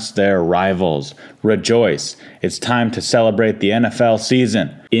trounce their rivals. Rejoice. It's time to celebrate the NFL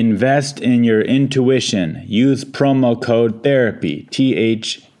season. Invest in your intuition. Use promo code THERAPY,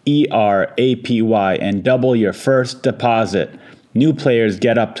 THERAPY, and double your first deposit. New players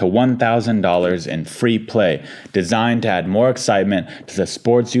get up to $1,000 in free play, designed to add more excitement to the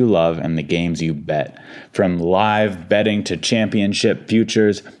sports you love and the games you bet. From live betting to championship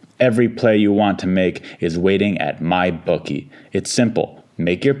futures, every play you want to make is waiting at MyBookie. It's simple.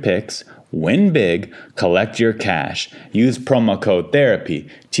 Make your picks, win big, collect your cash. Use promo code THERAPY,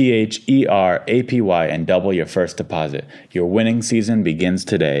 THERAPY, and double your first deposit. Your winning season begins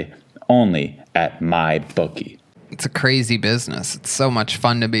today, only at MyBookie. It's a crazy business. It's so much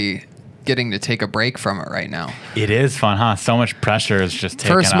fun to be getting to take a break from it right now. It is fun, huh? So much pressure is just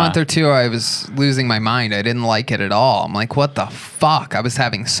taken First month off. or two, I was losing my mind. I didn't like it at all. I'm like, what the fuck? I was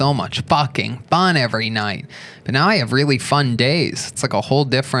having so much fucking fun every night. But now I have really fun days. It's like a whole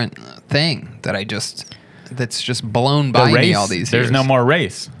different thing that's just blown by me all these There's years. no more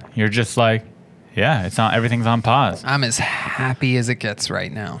race. You're just like, yeah, it's not. Everything's on pause. I'm as happy as it gets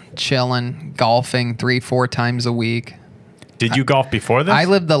right now. Chilling, golfing 3-4 times a week. Did you golf before this? I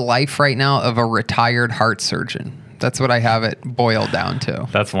live the life right now of a retired heart surgeon. That's what I have it boiled down to.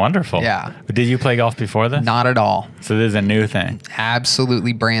 That's wonderful. Yeah. But did you play golf before this? Not at all. So this is a new thing.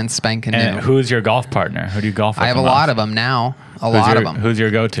 Absolutely brand spanking And new. who's your golf partner? Who do you golf with? I have a lot of them now. Who's your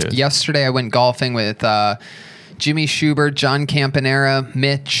go-to? Yesterday I went golfing with Jimmy Schubert, John Campanera,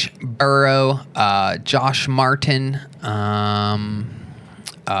 Mitch Burrow, Josh Martin,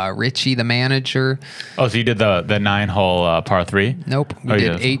 Richie the manager. Oh, so you did the 9-hole par 3? Nope. We Oh,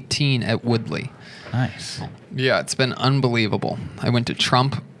 did yes. 18 at Woodley. Nice. Yeah, it's been unbelievable. I went to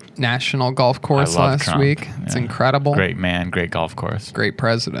Trump National Golf Course I love last Trump. week. It's Yeah. incredible. Great man, great golf course. Great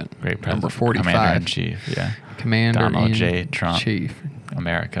president. Great president. Number 45. Commander-in-Chief, yeah. Commander Donald in J. Trump. Chief.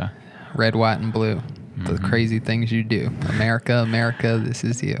 America. Red, white, and blue. The Mm-hmm. crazy things you do. America, America, this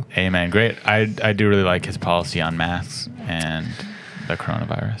is you. Amen. Great. I do really like his policy on masks and the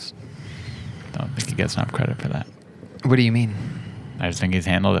coronavirus. Don't think he gets enough credit for that. What do you mean? I just think he's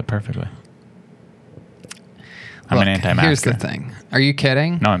handled it perfectly. I'm Look, an anti-masker. Here's the thing. Are you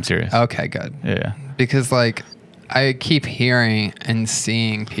kidding? No, I'm serious. Okay, good. Yeah. Because, like, I keep hearing and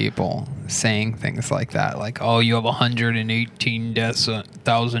seeing people saying things like that. Like, oh, you have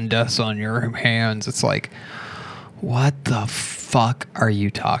 118,000 deaths on your hands. It's like, what the fuck are you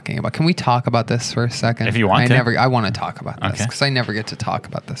talking about? Can we talk about this for a second? If you want to. I want to talk about this Okay. because I never get to talk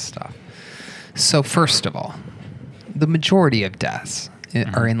about this stuff. So, first of all, the majority of deaths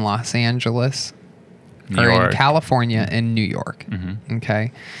are in Los Angeles, New or York. in California and New York.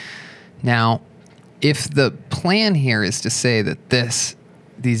 Okay. Now, if the plan here is to say that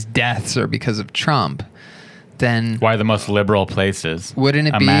these deaths are because of Trump, then Why the most liberal places wouldn't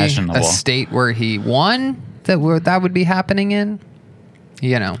it be imaginable. a state where he won that would be happening in?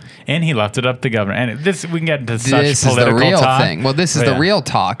 You know, And he left it up to governor. And this, we can get into such this is the political real talk. thing. Well, this is But the yeah. real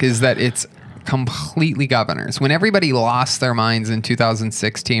talk, is that it's completely governors. When everybody lost their minds in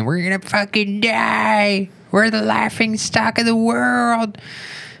 2016, we're going to fucking die. We're the laughing stock of the world.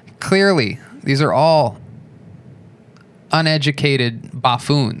 Clearly, these are all uneducated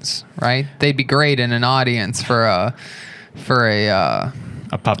buffoons, right? They'd be great in an audience for a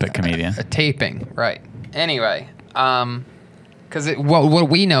puppet comedian. taping, right? Anyway, because what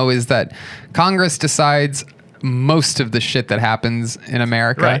we know is that Congress decides most of the shit that happens in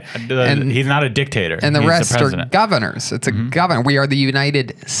America, Right. And He's not a dictator. and the He's rest are president. governors. It's a governor. We are the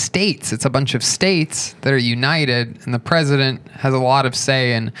United States. It's a bunch of states that are united, and the president has a lot of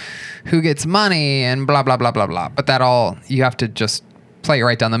say in who gets money and blah, blah, blah, blah, blah. But that all, you have to just play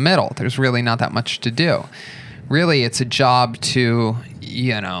right down the middle. There's really not that much to do. Really, it's a job to,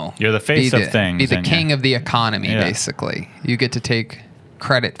 you know... You're the face be of things, Be the and king of the economy, Yeah. basically. You get to take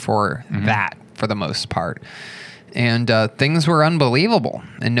credit for that for the most part. And things were unbelievable,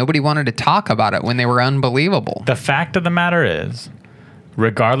 and nobody wanted to talk about it when they were unbelievable. The fact of the matter is,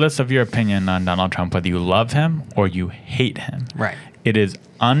 regardless of your opinion on Donald Trump, whether you love him or you hate him, Right. it is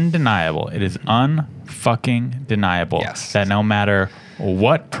undeniable. It is unfucking deniable Yes. that no matter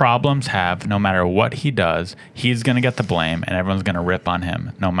what problems have, no matter what he does, he's going to get the blame and everyone's going to rip on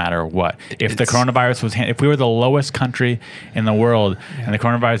him no matter what. If the It's- coronavirus was, if we were the lowest country in the world and the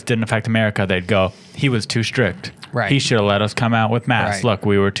coronavirus didn't affect America, they'd go, he was too strict. Right. He should have let us come out with masks. Right. Look,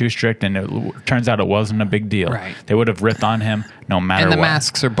 we were too strict and it turns out it wasn't a big deal. Right. They would have ripped on him no matter And the what.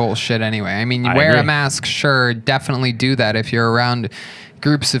 masks are bullshit anyway. I mean, you I wear a agree. mask, sure, definitely do that if you're around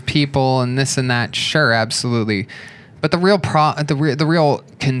groups of people and this and that, sure, absolutely. But the real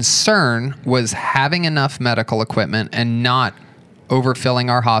concern was having enough medical equipment and not overfilling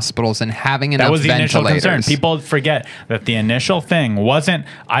our hospitals and having enough That was the initial ventilators. concern. People forget that the initial thing wasn't,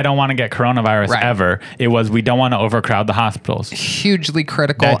 I don't want to get coronavirus Right. ever. It was, we don't want to overcrowd the hospitals. Hugely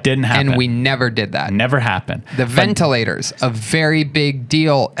critical. That didn't happen. And we never did that. Never happened. The ventilators, a very big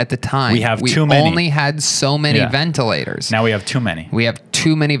deal at the time. We have too many. only had so many Yeah. ventilators. Now we have too many. We have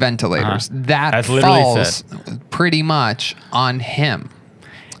too many ventilators. That That's literally falls pretty much on him.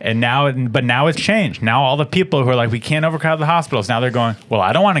 And now, but now it's changed. Now all the people who are like, we can't overcrowd the hospitals. Now they're going, well,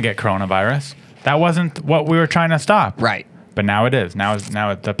 I don't want to get coronavirus. That wasn't what we were trying to stop. Right. But now it is. Now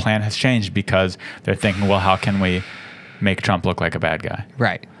the plan has changed because they're thinking, well, how can we make Trump look like a bad guy?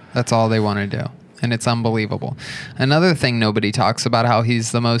 Right. That's all they want to do. And it's unbelievable. Another thing nobody talks about, how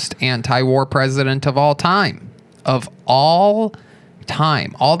he's the most anti-war president of all time. Of all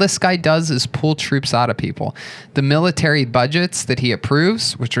time. All this guy does is pull troops out of people. The military budgets that he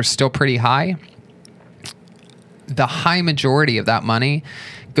approves, which are still pretty high, the high majority of that money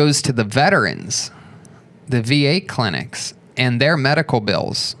goes to the veterans, the VA clinics, and their medical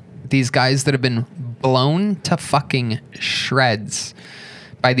bills. These guys that have been blown to fucking shreds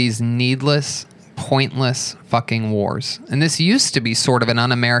by these needless, pointless fucking wars. And this used to be sort of an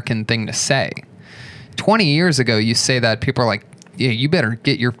un-American thing to say. 20 years ago, you say that, people are like, yeah, you better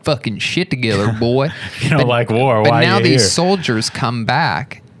get your fucking shit together, boy. You don't like war. But Why now are you these here? soldiers come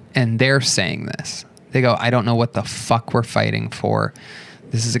back and they're saying this. They go, I don't know what the fuck we're fighting for.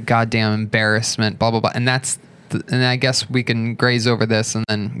 This is a goddamn embarrassment, blah, blah, blah. And and I guess we can graze over this and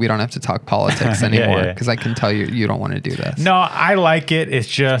then we don't have to talk politics anymore because I can tell you don't want to do this. No, I like it. It's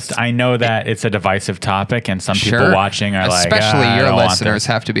just, I know that it's a divisive topic and some people watching are like, especially I your don't want listeners this."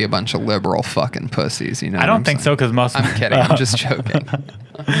 have to be a bunch of liberal fucking pussies. You know, I don't think so because most I'm kidding. I'm just joking.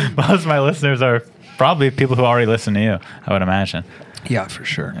 most of my listeners are probably people who already listen to you, I would imagine. Yeah, for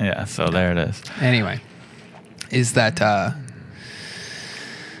sure. Yeah, so there it is. Anyway, is that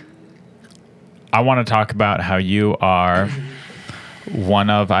I want to talk about how you are one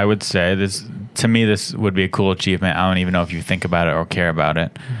of, I would say, this to me, this would be a cool achievement. I don't even know if you think about it or care about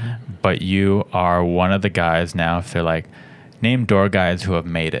it, but you are one of the guys now, if they're like, name door guys who have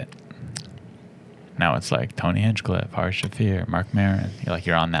made it. Now it's like Tony Hinchcliffe, Harsh Shafir, Mark Maron.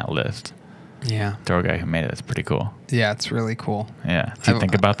 You're on that list. yeah. Door guy who made it. That's pretty cool. Yeah, it's really cool. Yeah. Do you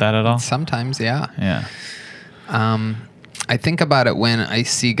think about that at all? Sometimes, yeah. Yeah. I think about it when I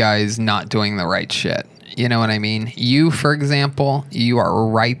see guys not doing the right shit. You know what I mean? You, for example, you are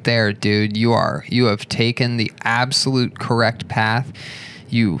right there, dude. You have taken the absolute correct path.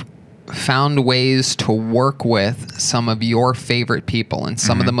 You found ways to work with some of your favorite people and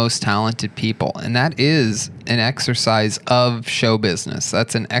some of the most talented people. And that is an exercise of show business.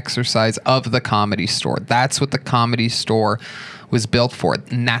 That's an exercise of the Comedy Store. That's what the Comedy Store was built for,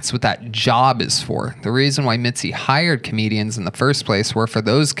 and that's what that job is for. The reason why Mitzi hired comedians in the first place were for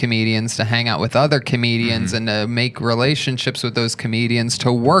those comedians to hang out with other comedians and to make relationships with those comedians,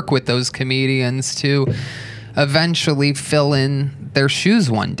 to work with those comedians, to eventually fill in their shoes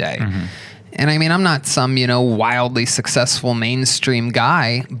one day. And I mean, I'm not some, wildly successful mainstream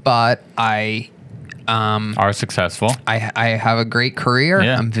guy, but I Are successful. I have a great career.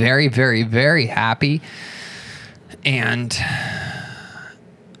 Yeah. I'm very, very, very happy. And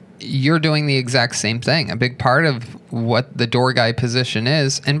you're doing the exact same thing. A big part of what the door guy position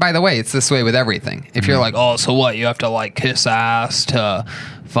is, and by the way, it's this way with everything. If you're like, oh, so what? You have to like kiss ass to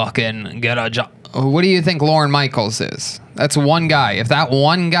fucking get a job. What do you think Lorne Michaels is? That's one guy. If that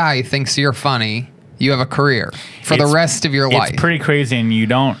one guy thinks you're funny, you have a career for the rest of your life. It's pretty crazy, and you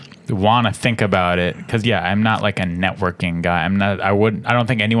don't want to think about it because I'm not like a networking guy. I don't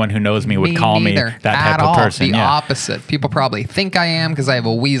think anyone who knows me would call me neither, that type at all. of person. The Yeah. opposite. People probably think I am because I have a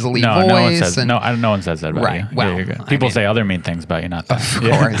weaselly No, voice. no one says and no one says that about Right. you. Well, Yeah, you're good. I People mean- say other mean things about you, not that. Of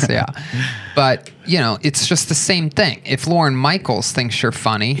course, yeah. But, it's just the same thing. If Lorne Michaels thinks you're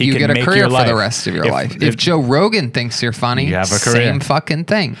funny, He you can get a make career your for life. the rest of your life. If If Joe Rogan thinks you're funny, You have a career. same fucking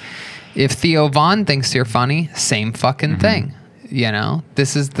thing. If Theo Vaughn thinks you're funny, same fucking thing.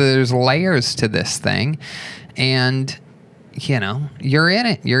 There's layers to this thing. And, you're in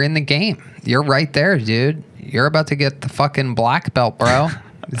it. You're in the game. You're right there, dude. You're about to get the fucking black belt, bro.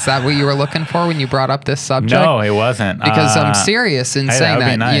 Is that what you were looking for when you brought up this subject? No, it wasn't. Because I'm serious in hey, saying that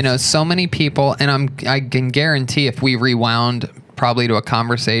would be that, nice. so many people, and I can guarantee if we rewound probably to a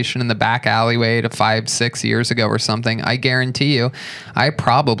conversation in the back alleyway to 5-6 years ago or something, I guarantee you, I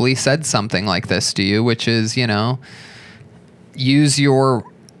probably said something like this to you, which is, use your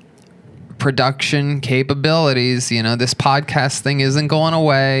production capabilities. You know, this podcast thing isn't going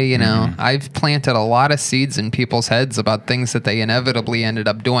away. You know, I've planted a lot of seeds in people's heads about things that they inevitably ended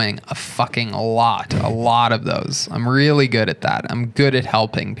up doing. A lot of those. I'm really good at that. I'm good at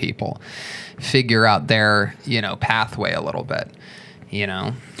helping people figure out their, you know, pathway a little bit, you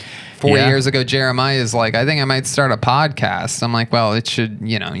know. 4 years ago, Jeremiah is like, I think I might start a podcast. I'm like, well, it should,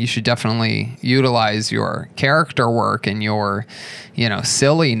 you know, you should definitely utilize your character work and your, you know,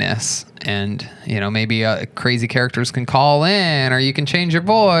 silliness. And, you know, maybe crazy characters can call in, or you can change your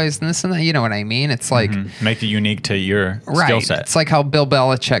voice and this and that. You know what I mean? It's like... Make it unique to your skill set. It's like how Bill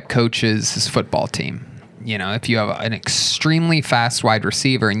Belichick coaches his football team. You know, if you have an extremely fast wide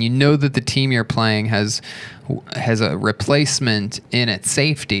receiver and you know that the team you're playing has a replacement in its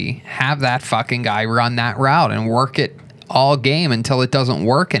safety, have that fucking guy run that route and work it all game until it doesn't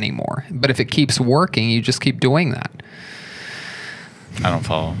work anymore. But if it keeps working, you just keep doing that. I don't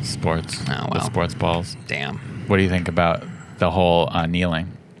follow sports. Oh, well. The sports balls. Damn. What do you think about the whole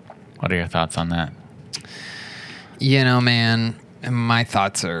kneeling? What are your thoughts on that? You know, man, my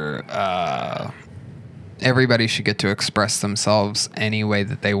thoughts are... everybody should get to express themselves any way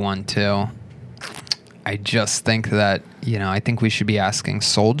that they want to. I just think that, you know, I think we should be asking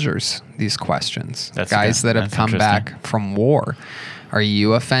soldiers these questions. Guys that have come back from war. Are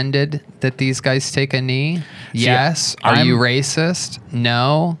you offended that these guys take a knee? Yes. Are you racist?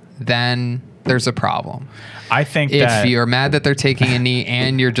 No. Then there's a problem. I think if you're mad that they're taking a knee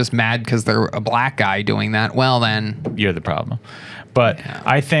and you're just mad because they're a black guy doing that, well, then you're the problem. But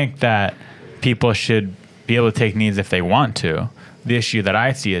I think that people should be able to take knees if they want to. The issue that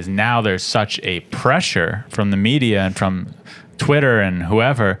I see is now there's such a pressure from the media and from Twitter and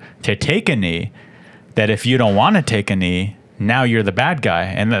whoever to take a knee that if you don't want to take a knee, now you're the bad guy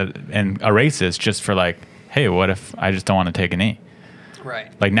and a racist just for like, hey, what if I just don't want to take a knee?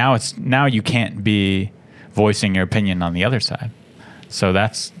 Right. Like now you can't be voicing your opinion on the other side. So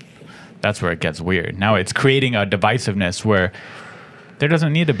that's where it gets weird. Now it's creating a divisiveness where there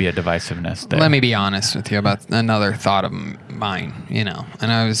doesn't need to be a divisiveness there. Let me be honest with you about another thought of mine, you know.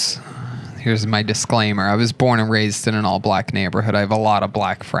 And here's my disclaimer. I was born and raised in an all-black neighborhood. I have a lot of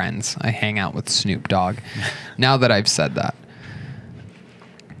black friends. I hang out with Snoop Dogg. Now that I've said that,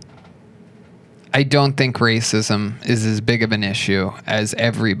 I don't think racism is as big of an issue as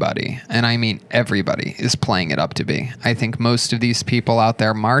everybody, and I mean everybody, is playing it up to be. I think most of these people out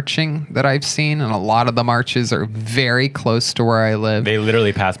there marching that I've seen, and a lot of the marches are very close to where I live. They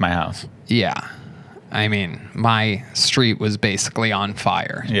literally passed my house. Yeah. I mean, my street was basically on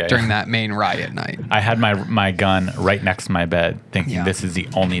fire during that main riot night. I had my gun right next to my bed, thinking this is the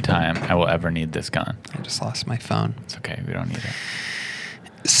only time I will ever need this gun. I just lost my phone. It's okay. We don't need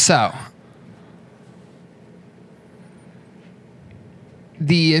it. So...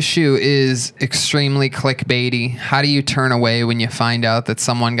 the issue is extremely clickbaity. How do you turn away when you find out that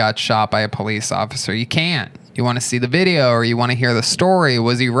someone got shot by a police officer? You can't. You want to see the video or you want to hear the story.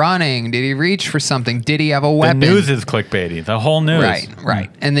 Was he running? Did he reach for something? Did he have a weapon? The news is clickbaity. The whole news.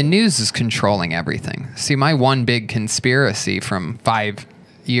 Right. And the news is controlling everything. See, my one big conspiracy from 5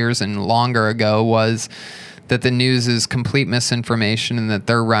 years and longer ago was that the news is complete misinformation and that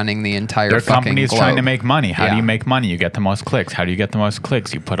they're running the entire fucking globe. Their company's trying to make money. How do you make money? You get the most clicks. How do you get the most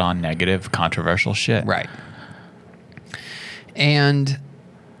clicks? You put on negative, controversial shit. Right. And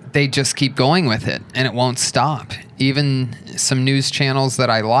they just keep going with it, and it won't stop. Even some news channels that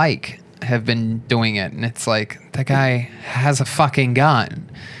I like have been doing it, and it's like, the guy has a fucking gun.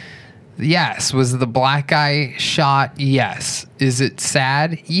 Yes. Was the black guy shot? Yes. Is it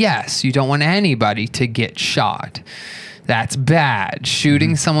sad? Yes. You don't want anybody to get shot. That's bad.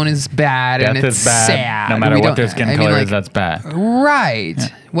 Shooting someone is bad, and it's sad. No matter what their skin color is, that's bad. Right. Yeah.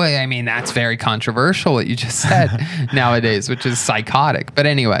 Well, I mean, that's very controversial what you just said nowadays, which is psychotic. But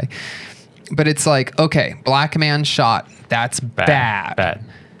anyway, but it's like, okay, black man shot. That's bad. Bad.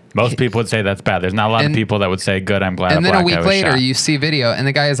 Most people would say that's bad. There's not a lot of people that would say, good, I'm glad a black guy was shot. And then a week later, you see video, and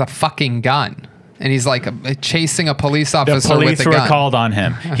the guy has a fucking gun. And he's like chasing a police officer with a gun. The police were called on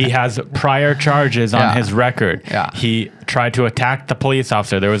him. He has prior charges on his record. Yeah. He tried to attack the police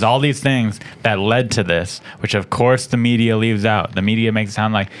officer. There was all these things that led to this, which of course the media leaves out. The media makes it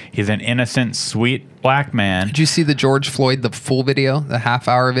sound like he's an innocent, sweet black man. Did you see the George Floyd, the full video, the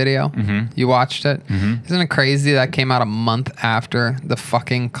half-hour video? Mm-hmm. You watched it? Mm-hmm. Isn't it crazy that came out a month after the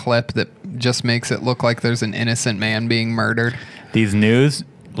fucking clip that just makes it look like there's an innocent man being murdered? These news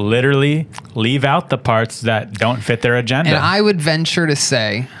literally leave out the parts that don't fit their agenda. And I would venture to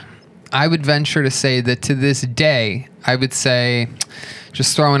say that to this day, I would say,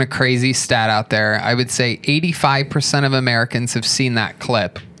 just throwing a crazy stat out there, I would say 85% of Americans have seen that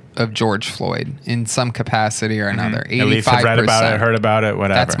clip of George Floyd in some capacity or another. 85%. At least have read about it, heard about it,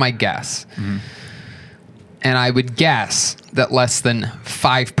 whatever. That's my guess. And I would guess that less than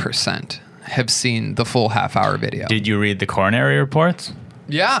 5% have seen the full half-hour video. Did you read the coronary reports?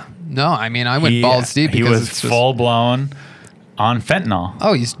 Yeah. No, I mean, I went balls deep. He because was it's just, full-blown on fentanyl.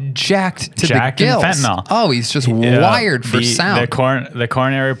 Oh, he's jacked to Jacked the in gills. fentanyl. Oh, he's just wired for sound. The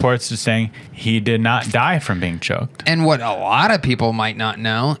coronary reports are saying he did not die from being choked. And what a lot of people might not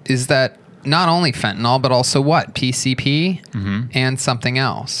know is that not only fentanyl, but also what? PCP and something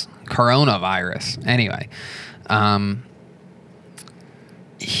else. Coronavirus. Anyway,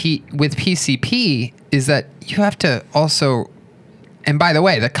 with PCP is that you have to also, and by the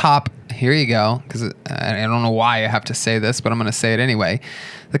way, the cop, here you go, because I don't know why I have to say this, but I'm going to say it anyway.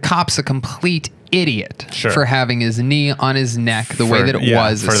 The cop's a complete idiot for having his knee on his neck the way that it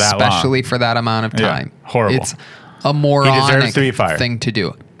was, for that especially for that amount of time. Horrible. It's a moronic He deserves to be fired. thing to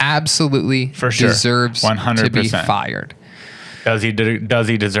do. Absolutely For sure. deserves 100%. to be fired. Does he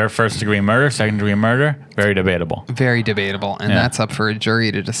deserve first-degree murder, second-degree murder? Very debatable. Very debatable, and that's up for a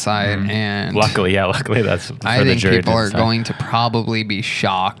jury to decide. And Luckily that's for I the think jury people to are decide. going to probably be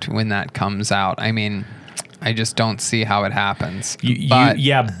shocked when that comes out. I mean, I just don't see how it happens.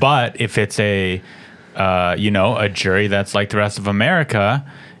 But if it's a jury that's like the rest of America,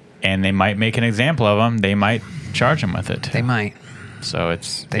 and they might make an example of him, they might charge him with it too. They might. So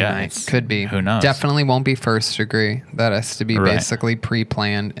Could be. Who knows? Definitely won't be first degree. That has to be Right. basically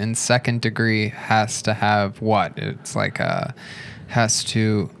pre-planned. And second degree has to have what? It's like has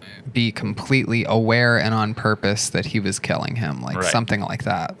to be completely aware and on purpose that he was killing him, like something like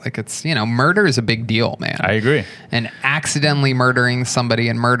that. Like it's, murder is a big deal, man. I agree. And accidentally murdering somebody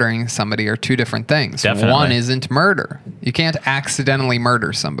and murdering somebody are two different things. Definitely. One isn't murder. You can't accidentally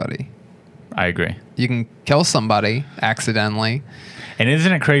murder somebody. I agree. You can kill somebody accidentally. And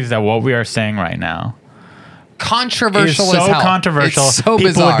isn't it crazy that what we are saying right now Controversial is so as hell. controversial? It's so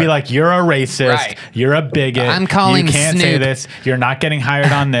People bizarre. would be like, "You're a racist. Right. You're a bigot. I'm calling You can't say Snoop." this. You're not getting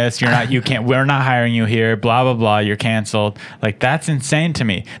hired on this. You're not. You can't. We're not hiring you here. Blah blah blah. You're canceled." Like that's insane to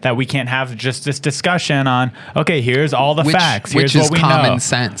me that we can't have just this discussion on. Okay, here's all the facts. Here's Which is what we common know.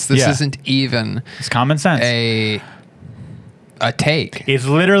 sense. This isn't even It's common sense. a take. It's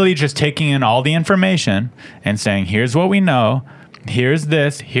literally just taking in all the information and saying, here's what we know, here's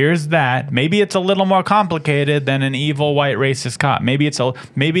this, here's that. Maybe it's a little more complicated than an evil white racist cop.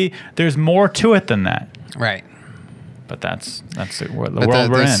 Maybe there's more to it than that. Right. But that's the world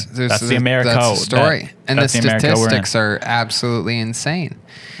we're in. That's the America. That's the story. And the that's America we're in. statistics are absolutely insane.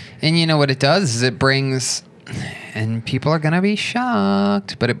 And you know what it does is it brings, and people are going to be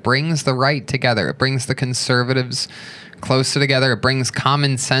shocked, but it brings the right together. It brings the conservatives closer together. It brings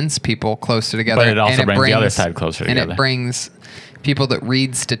common sense people closer together. But it also and brings the other side closer and together. it brings people that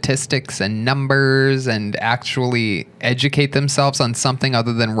read statistics and numbers and actually educate themselves on something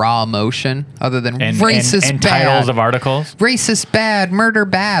other than raw emotion, other than racist and bad, titles of articles. racist bad, murder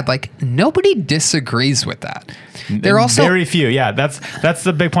bad. Like nobody disagrees with that. They're also very few. Yeah, that's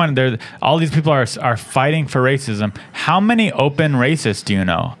the big point. All these people are fighting for racism. How many open racists do you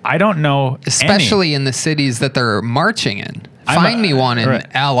know? I don't know. especially in the cities that they're marching in. I'm Find me one in right.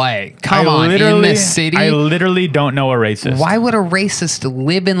 LA. Come on, in this city. I literally don't know a racist. Why would a racist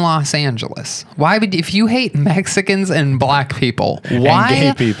live in Los Angeles? Why would, if you hate Mexicans and black people, why?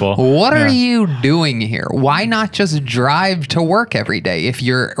 gay people. What Yeah. are you doing here? Why not just drive to work every day if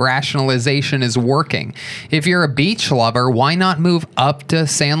your rationalization is working? If you're a beach lover, why not move up to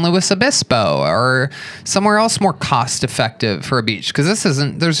San Luis Obispo or somewhere else more cost effective for a beach? Because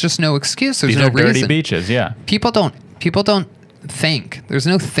there's just no excuse. There's These no are dirty reason. beaches. Yeah. People don't think. There's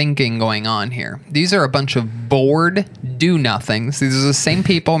no thinking going on here. These are a bunch of bored do-nothings. These are the same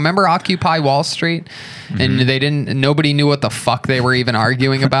people. Remember Occupy Wall Street? And nobody knew what the fuck they were even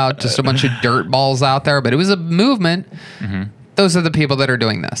arguing about. Just a bunch of dirt balls out there. But it was a movement. Those are the people that are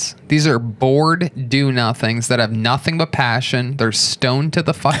doing this. These are bored do-nothings that have nothing but passion. They're stoned to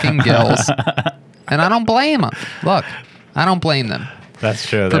the fucking gills. And I don't blame them. Look, I don't blame them That's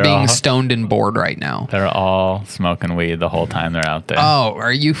true. for being stoned and bored right now. They're all smoking weed the whole time they're out there. Oh,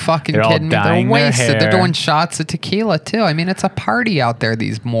 are you fucking They're all kidding me? They're dyeing their wasted. They're hair. doing shots of tequila too. I mean, it's a party out there,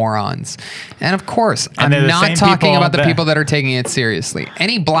 these morons. And of course, And they're I'm the not same talking people about the that- people that are taking it seriously.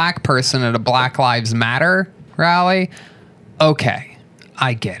 Any black person at a Black Lives Matter rally, okay,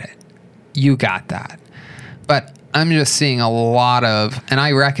 I get it. You got that. But I'm just seeing a lot of, and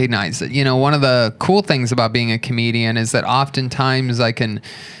I recognize that, one of the cool things about being a comedian is that oftentimes I can,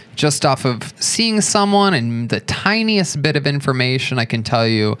 just off of seeing someone and the tiniest bit of information, I can tell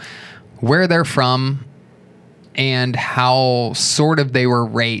you where they're from, and how sort of they were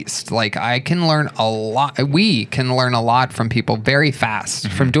raised. Like I can learn a lot. We can learn a lot from people very fast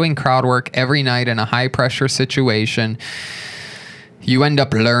from doing crowd work every night in a high pressure situation. You end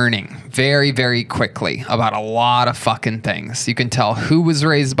up learning very, very quickly about a lot of fucking things. You can tell who was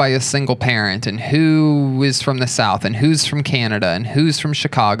raised by a single parent and who is from the South and who's from Canada and who's from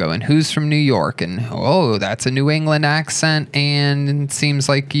Chicago and who's from New York. And, oh, that's a New England accent. And it seems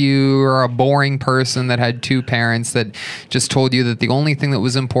like you are a boring person that had two parents that just told you that the only thing that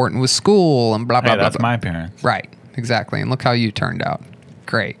was important was school and blah, blah, Hey, blah. that's blah. my parents. Right, exactly. And look how you turned out.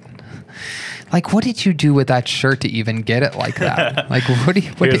 Great. Like, what did you do with that shirt to even get it like that? Like,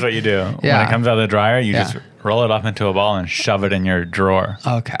 Here's what you do. Yeah. When it comes out of the dryer, you Yeah. just roll it up into a ball and shove it in your drawer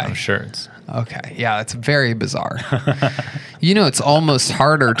Okay. of shirts. Okay. Yeah, it's very bizarre. It's almost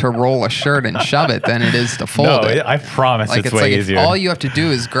harder to roll a shirt and shove it than it is to fold it. I promise Like, it's way like easier. all you have to do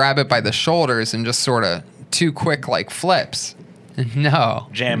is grab it by the shoulders and just sort of two quick like flips. No.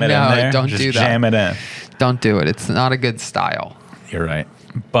 Jam it no, in there. don't Just do that. jam it in. Don't do it. It's not a good style. You're right.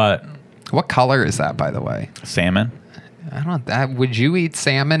 But What color is that, by the way? salmon. I don't. Would you eat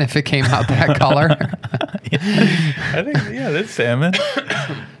salmon if it came out that color? I think, yeah, that's salmon.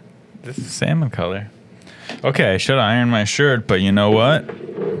 This is salmon color. Okay, I should iron my shirt, but you know what?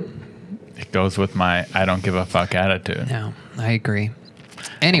 It goes with my I don't give a fuck attitude. No, I agree.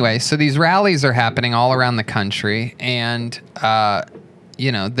 Anyway, so these rallies are happening all around the country, and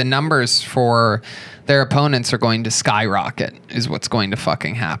the numbers for their opponents are going to skyrocket. Is what's going to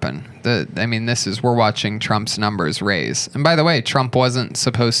fucking happen. We're watching Trump's numbers raise. And by the way, Trump wasn't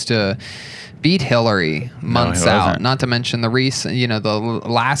supposed to beat Hillary months out. wasn't. Not to mention the recent, the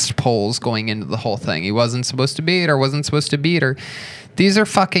last polls going into the whole thing. He wasn't supposed to beat her. Wasn't supposed to beat her. These are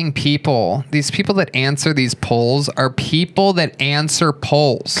fucking people. These people that answer these polls are people that answer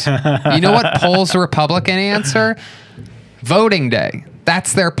polls. You know what polls a Republican answer? Voting day.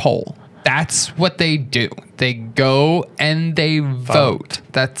 That's their poll. That's what they do. They go and they vote.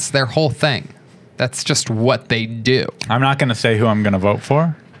 That's their whole thing. That's just what they do. I'm not going to say who I'm going to vote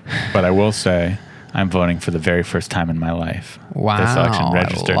for, but I will say I'm voting for the very first time in my life. Wow. This election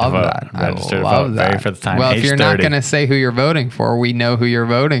registered I love to vote. that. Registered to I love vote. that. Very first time. Well, if age you're not 30. going to say who you're voting for, we know who you're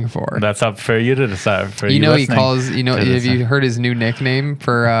voting for. That's up for you to decide. For He listening calls, to have this. you heard his new nickname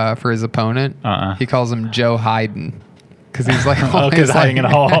for his opponent? Uh-uh. He calls him Joe Hayden. Because he's like, Oh, because hiding in a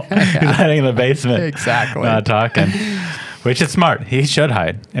hole. He's hiding in the basement. Exactly. Not talking. Which is smart. He should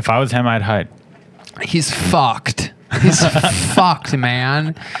hide. If I was him, I'd hide. He's fucked. He's fucked,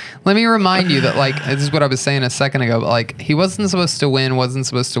 man. Let me remind you that, like, this is what I was saying a second ago, but, like, he wasn't supposed to win,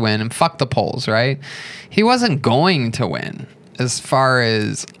 and fuck the polls, right? He wasn't going to win as far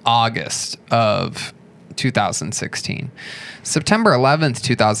as August of 2016. September 11th,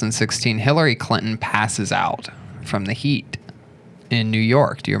 2016, Hillary Clinton passes out from the heat in New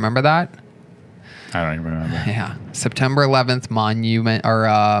York. Do you remember that? I don't even remember. Yeah. September 11th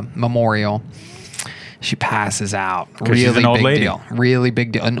memorial. She passes out. 'Cause she's an old big lady. deal. Really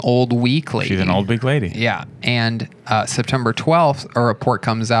big deal. An old weak lady. She's an old big lady. Yeah. And September 12th, a report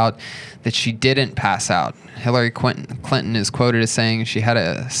comes out that she didn't pass out. Hillary Clinton is quoted as saying she had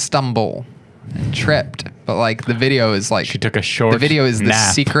a stumble and tripped. But like the video is like She took a short The video is the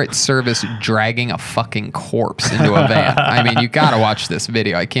nap. Secret Service dragging a fucking corpse into a van. I mean, you gotta watch this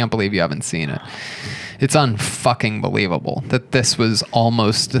video. I can't believe you haven't seen it. It's unfucking believable that this was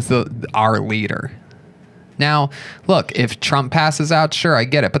almost our leader. Now, look, if Trump passes out, sure, I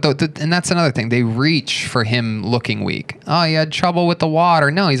get it. But and that's another thing. They reach for him looking weak. Oh, he had trouble with the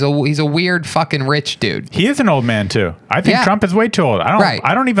water. No, he's a weird fucking rich dude. He is an old man too. I think Yeah. Trump is way too old. Right.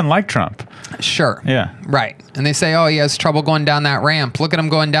 I don't even like Trump. Sure. Yeah. Right. And they say, oh, he has trouble going down that ramp. Look at him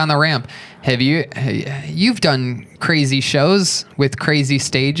going down the ramp. You've done crazy shows with crazy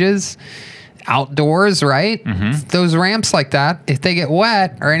stages outdoors, right? Mm-hmm. Those ramps like that, if they get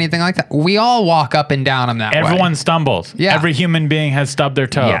wet or anything like that, we all walk up and down them that way. Everyone stumbles. Yeah. Every human being has stubbed their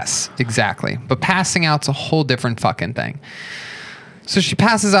toe. Yes, exactly. But passing out's a whole different fucking thing. So she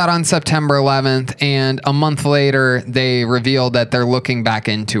passes out on September 11th, and a month later, they reveal that they're looking back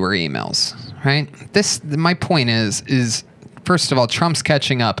into her emails, right? My point is first of all, Trump's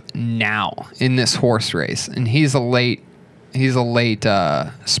catching up now in this horse race, and he's a late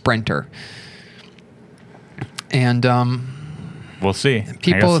sprinter. And We'll see.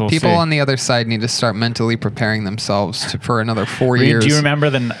 people see. on the other side need to start mentally preparing themselves for another 4 years. Do you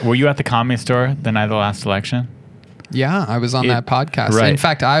remember were you at the Comedy Store the night of the last election? Yeah, I was on that podcast. Right. In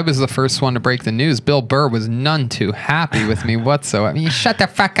fact, I was the first one to break the news. Bill Burr was none too happy with me whatsoever. I mean, shut the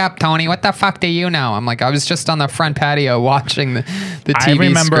fuck up, Tony. What the fuck do you know? I'm like, I was just on the front patio watching the TV I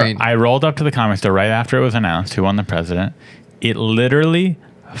remember screen. I rolled up to the comic store right after it was announced who won the president. It literally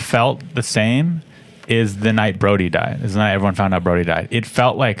felt the same as the night Brody died. Is the night everyone found out Brody died. It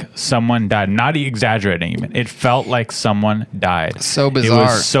felt like someone died. Not exaggerating even. It felt like someone died. So It bizarre.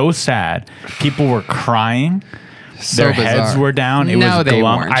 was so sad. People were crying. So Their bizarre. heads were down. It No, was they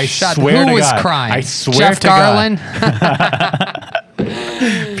glum. weren't. I Shut- swear Who to was God. crying? I swear Jeff to Garland? God.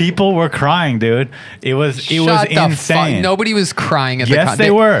 People were crying, dude. It was Shut the insane. fuck. Nobody was crying at the Yes,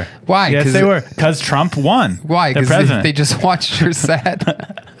 they were. Why? Yes, 'Cause they were. Because Trump won. Why? The Because president. they just watched your set.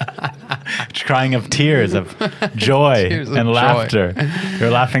 Crying of tears of joy Tears of and joy. laughter.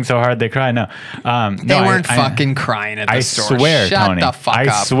 They're laughing so hard they cry. No, They weren't fucking crying at the I store. swear, Shut Tony. the fuck I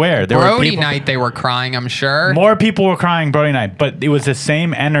up. swear. There were Brody people- night, they were crying, I'm sure. More people were crying Brody night, but it was the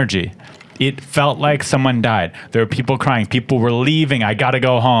same energy. It felt like someone died. There were people crying. People were leaving. I got to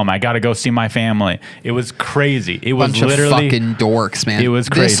go home. I got to go see my family. It was crazy. It was Bunch literally of fucking dorks, man. It was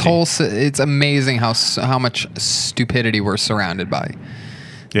This crazy. whole, it's amazing how much stupidity we're surrounded by.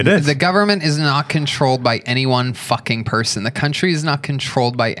 It is. The government is not controlled by any one fucking person. The country is not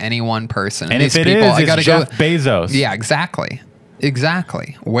controlled by any one person. and these if it people, is, I it's gotta Jeff go. Bezos. Yeah, exactly.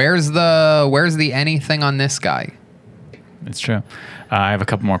 Where's the anything on this guy? It's true. I have a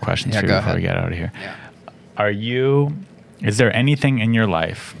couple more questions Yeah, for you go before we ahead. get out of here. Yeah. Is there anything in your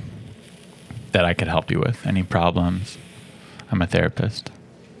life that I could help you with? Any problems? I'm a therapist.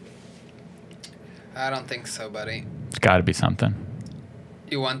 I don't think so, buddy. It's got to be something.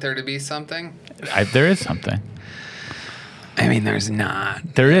 You want there to be something? There is something. I mean, there's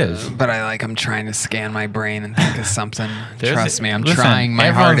not. There is. But I'm trying to scan my brain and think of something. There's- Trust me, I'm listen, trying my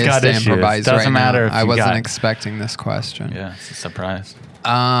everyone's hardest got to issues. improvise Doesn't right matter now. if I you wasn't got- expecting this question. Yeah, it's a surprise.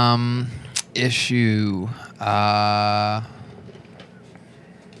 Issue.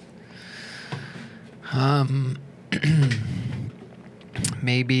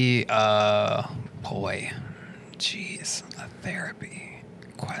 Maybe. Boy, jeez, a therapy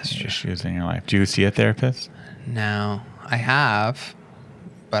question. Issues in your life. Do you see a therapist? No, I have,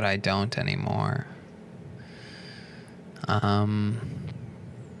 but I don't anymore.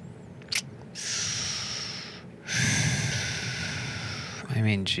 I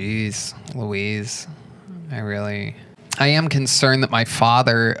mean, geez, Louise, I am concerned that my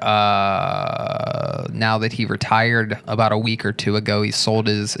father, now that he retired about a week or two ago, he sold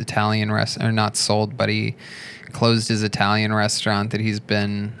his Italian or not sold, but he closed his Italian restaurant that he's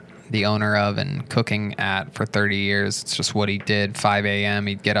been the owner of and cooking at for 30 years. It's just what he did. 5 a.m.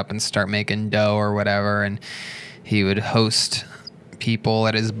 he'd get up and start making dough or whatever, and he would host people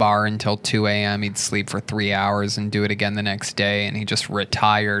at his bar until 2 a.m. He'd sleep for 3 hours and do it again the next day, and he just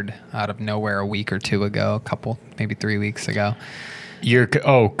retired out of nowhere a week or two ago, maybe 3 weeks ago.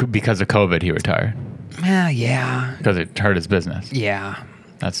 Because of COVID, he retired. Yeah. Because it hurt his business. Yeah.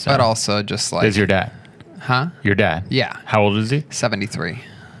 That's sad. But also just like... Is your dad? Huh? Your dad? Yeah. How old is he? 73.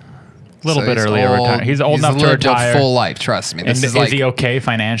 A little So bit he's earlier old. retired. He's old enough to lived retire. a full life, trust me. And This is like, he okay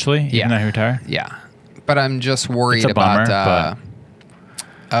financially? Yeah. Even though he retired? Yeah. But I'm just worried It's a bummer,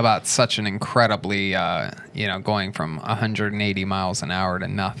 about such an incredibly, going from 180 miles an hour to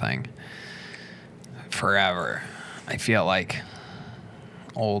nothing forever. I feel like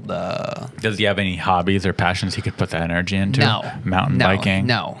old... Does he have any hobbies or passions he could put that energy into? No. Mountain biking?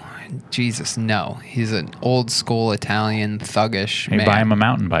 No. Jesus, no. He's an old school Italian thuggish Maybe man. buy him a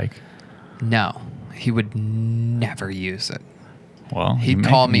mountain bike. No. He would never use it. Well, He'd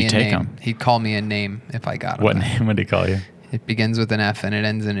call me you a take name. him. He'd call me a name if I got him. What name would he call you? It begins with an F and it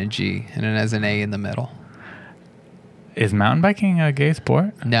ends in a G and it has an A in the middle. Is mountain biking a gay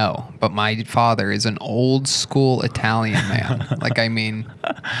sport? No, but my father is an old school Italian man. What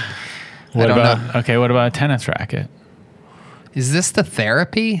don't know. Okay, what about a tennis racket? Is this the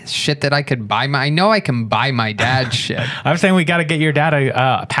therapy shit that I could buy? I know I can buy my dad shit. I'm saying we got to get your dad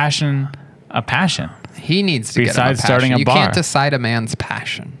a passion. He needs to get him a Besides passion. starting a you bar. can't decide a man's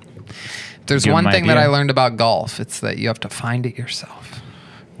passion. If there's Give him one an thing that idea. I learned about golf, it's that you have to find it yourself.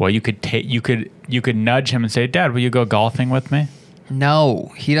 Well, you could nudge him and say, "Dad, will you go golfing with me?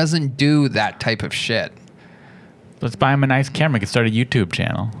 No, he doesn't do that type of shit. Let's buy him a nice camera. We could start a YouTube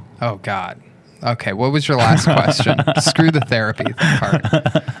channel." Oh, God. Okay, what was your last question? Screw the therapy part.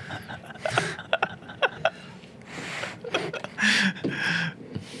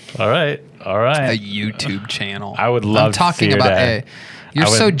 All right. A YouTube channel. I would love I'm talking to see your about dad. You're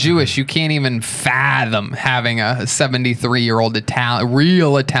so Jewish, you can't even fathom having a 73-year-old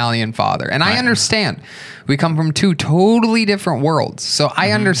real Italian father. And I understand. We come from two totally different worlds. So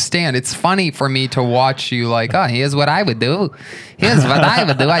I understand. It's funny for me to watch you like, oh, here's what I would do. Here's what I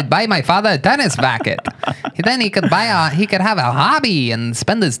would do. I'd buy my father a tennis racket. Then he could have a hobby and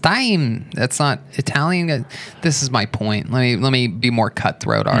spend his time. That's not Italian. This is my point. Let me be more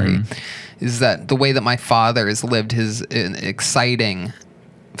cutthroat, Ari. Is that the way that my father has lived his exciting,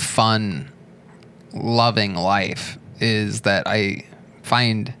 fun, loving life is that I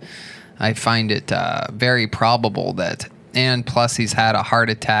find it very probable that, and plus he's had a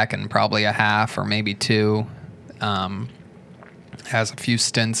heart attack and probably a half or maybe two, has a few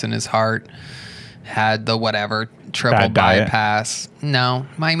stents in his heart, had the whatever triple bypass. No,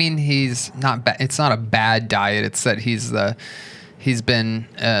 I mean he's not. It's not a bad diet. It's that he's been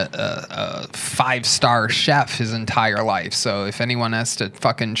a 5-star chef his entire life. So if anyone has to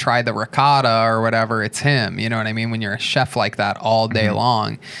fucking try the ricotta or whatever, it's him. You know what I mean? When you're a chef like that all day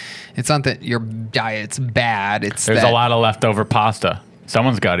long, it's not that your diet's bad. There's a lot of leftover pasta.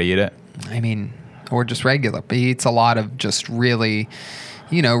 Someone's got to eat it. I mean, or just regular. But he eats a lot of just really,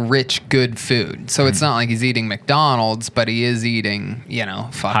 rich, good food. So it's not like he's eating McDonald's, but he is eating,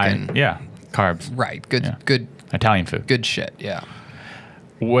 fucking... carbs. Right. Good Italian food. Good shit, yeah.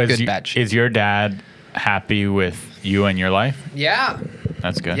 Is your dad happy with you and your life? Yeah.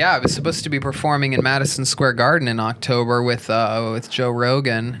 That's good. Yeah, I was supposed to be performing in Madison Square Garden in October with Joe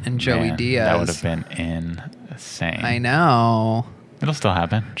Rogan and Joey Diaz. That would have been insane. I know. It'll still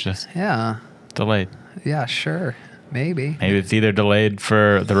happen. Just delayed. Yeah, sure. Maybe it's either delayed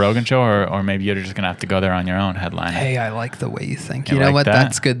for the Rogan show or maybe you're just going to have to go there on your own headline. Hey, I like the way you think. You know what? That?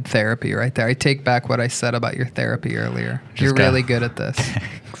 That's good therapy right there. I take back what I said about your therapy earlier. You're really good at this.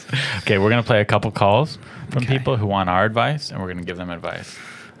 Okay, we're going to play a couple calls from people who want our advice, and we're going to give them advice.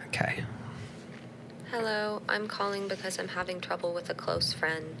 Okay. Hello, I'm calling because I'm having trouble with a close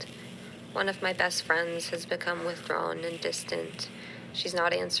friend. One of my best friends has become withdrawn and distant. She's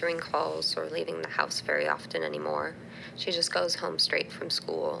not answering calls or leaving the house very often anymore. She just goes home straight from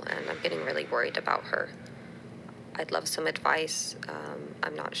school, and I'm getting really worried about her. I'd love some advice.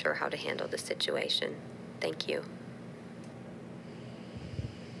 I'm not sure how to handle the situation. Thank you.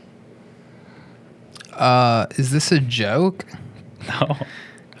 Is this a joke? No.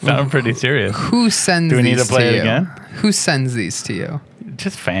 Sound pretty serious. Who sends these to you? Do we need to play it again? Who sends these to you?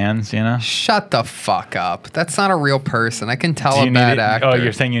 Just fans, Shut the fuck up. That's not a real person. I can tell a bad actor. Oh,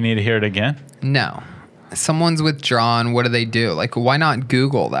 you're saying you need to hear it again? No. Someone's withdrawn. What do they do? Like, why not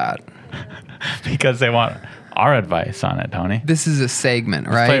Google that? Because they want our advice on it, Tony. This is a segment,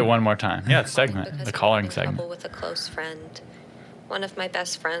 right? Let's play it one more time. Yeah, it's segment. The calling segment. Trouble with a close friend. One of my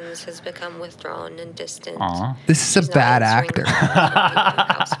best friends has become withdrawn and distant. Aww. This is a bad actor. She's not leaving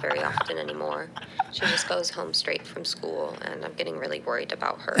the house very often anymore. She just goes home straight from school, and I'm getting really worried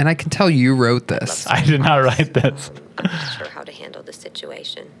about her. And I can tell you wrote this. I did not write this. I'm not sure how to handle the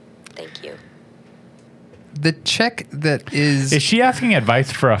situation. Thank you. The chick that is... Is she asking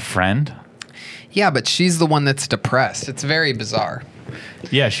advice for a friend? Yeah, but she's the one that's depressed. It's very bizarre.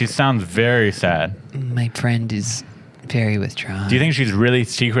 Yeah, she sounds very sad. My friend is very withdrawn. Do you think she's really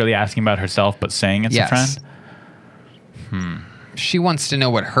secretly asking about herself but saying it's a friend? She wants to know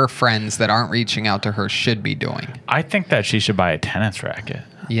what her friends that aren't reaching out to her should be doing. I think that she should buy a tennis racket.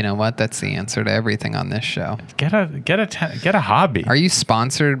 You know what? That's the answer to everything on this show. Get a hobby. Are you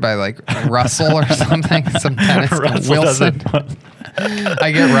sponsored by like Russell or something? Some tennis Wilson.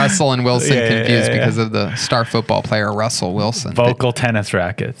 I get Russell and Wilson confused because of the star football player Russell Wilson. Vocal tennis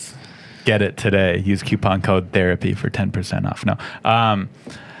rackets. Get it today. Use coupon code therapy for 10% off. No.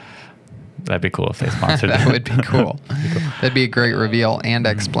 That'd be cool if they sponsored that. Would be cool. That'd be a great reveal and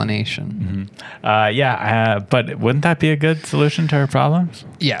explanation. But wouldn't that be a good solution to her problems?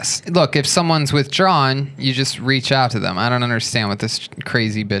 Yes. Look, if someone's withdrawn, you just reach out to them. I don't understand what this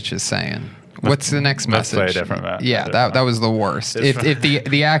crazy bitch is saying. What's the next message? Let's play a different. Yeah, that was the worst. If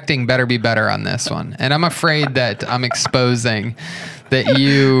the acting better be better on this one. And I'm afraid that I'm exposing that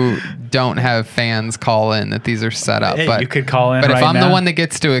you don't have fans call in, that these are set up. Hey, but you could call in. But right if I'm now. the one that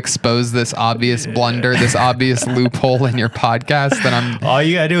gets to expose this obvious blunder, this obvious loophole in your podcast, then I'm. All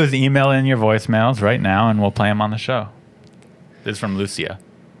you gotta do is email in your voicemails right now, and we'll play them on the show. This is from Lucia.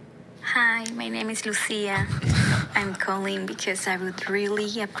 Hi, my name is Lucia. I'm calling because I would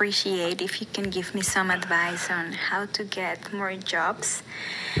really appreciate if you can give me some advice on how to get more jobs,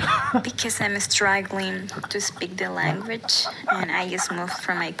 because I'm struggling to speak the language and I just moved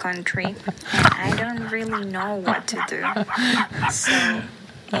from my country and I don't really know what to do. So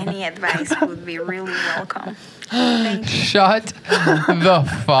any advice would be really welcome. Shut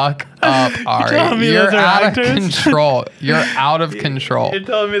the fuck up, Ari. telling me You're those are out actors? of control. You're out of control. You're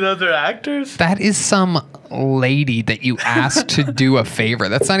telling me those are actors? That is some lady that you asked to do a favor.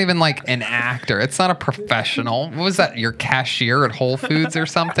 That's not even like an actor. It's not a professional. What was that? Your cashier at Whole Foods or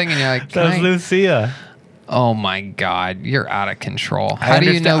something? And you're like, That's Lucia. oh my God, you're out of control. How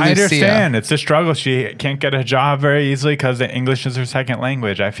do you know Lucia? I understand. It's a struggle. She can't get a job very easily because English is her second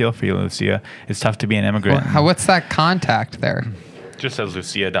language. I feel for you, Lucia. It's tough to be an immigrant. What's that contact there? Just says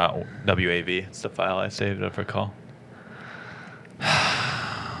lucia.wav. It's the file I saved up for call.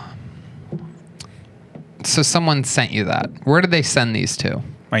 So someone sent you that. Where did they send these to?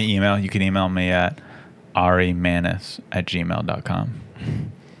 My email. You can email me at arimanis@gmail.com.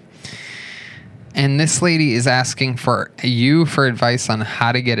 And this lady is asking for you for advice on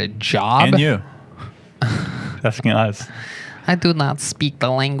how to get a job. And you. Asking us. I do not speak the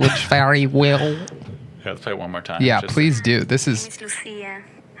language very well. Yeah, let's play it one more time. Yeah, please do. This My name is is Lucia.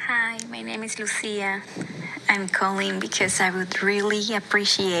 Hi, my name is Lucia. I'm calling because I would really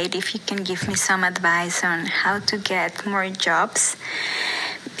appreciate if you can give me some advice on how to get more jobs,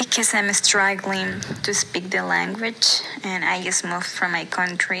 because I'm struggling to speak the language and I just moved from my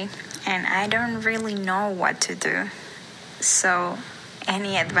country and I don't really know what to do. So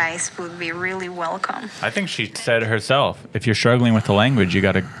any advice would be really welcome. I think she said it herself. If you're struggling with the language, you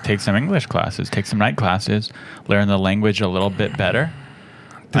got to take some English classes, take some night classes, learn the language a little bit better.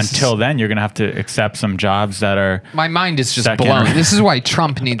 Until then, you're going to have to accept some jobs that are... my mind is just second- blown. This is why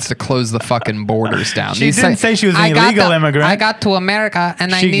Trump needs to close the fucking borders down. She didn't say she was an illegal immigrant. I got to America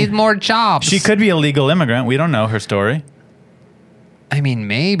and I She- need more jobs. She could be a legal immigrant. We don't know her story. I mean,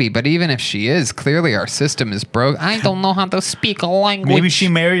 maybe, but even if she is, clearly our system is broke. I don't know how to speak a language. Maybe she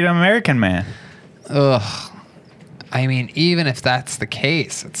married an American man. Ugh. I mean, even if that's the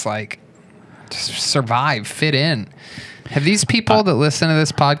case, it's like, just survive, fit in. Have these people that listen to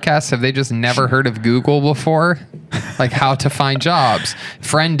this podcast, have they just never heard of Google before? Like how to find jobs.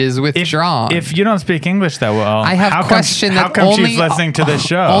 Friend is withdrawn. If you don't speak English that well, I have a question how that come only she's listening to this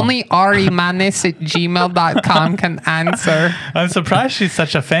show? Only arimanis@gmail.com can answer. I'm surprised she's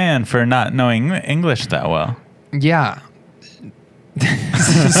such a fan for not knowing English that well. Yeah.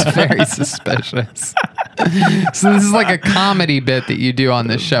 This is very suspicious. So this is like a comedy bit that you do on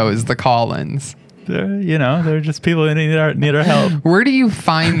this show is the call-ins. They're just people who need our help. Where do you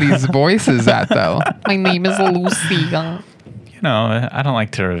find these voices at, though? My name is Lucia. I don't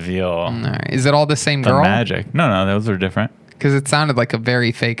like to reveal All right. Is it all the same the girl? magic. No, those are different. Because it sounded like a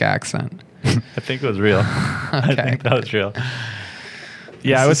very fake accent. I think it was real. I think that was real.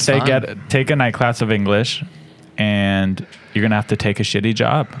 Yeah, I would This is say fun. take a night class of English, and you're gonna have to take a shitty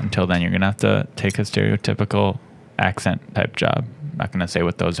job. Until then, you're gonna have to take a stereotypical accent type job. I'm not gonna say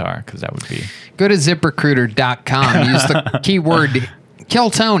what those are because that would be. Go to ZipRecruiter.com. Use the keyword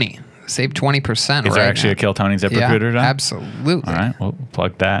Kill Tony. Save 20%. Is there actually a Kill Tony ZipRecruiter? Yeah, absolutely. All right, we'll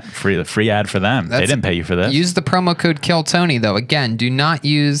plug that. Free ad for them. They didn't pay you for this. Use the promo code Kill Tony though. Again, do not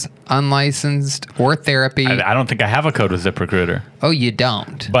use unlicensed or therapy. I don't think I have a code with ZipRecruiter. Oh, you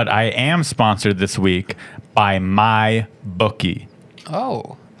don't. But I am sponsored this week by MyBookie.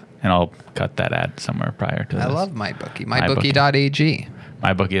 Oh, And I'll cut that ad somewhere prior to this. I love MyBookie. MyBookie. MyBookie.ag.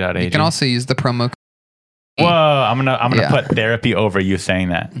 MyBookie.ag. You can also use the promo code. Whoa, I'm gonna Yeah. put therapy over you saying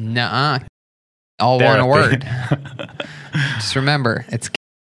that. Nuh-uh. All Therapy. one word. Just remember, it's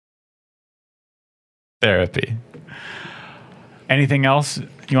Therapy. Anything else?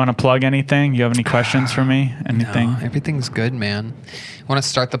 You want to plug anything? You have any questions for me? Anything? No, everything's good, man. Want to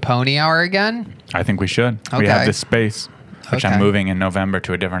start the pony hour again? I think we should. We Okay. have this space, which Okay. I'm moving in November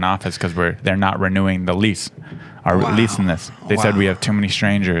to a different office because they're not renewing the lease. Our Wow. lease in this. They said Wow. we have too many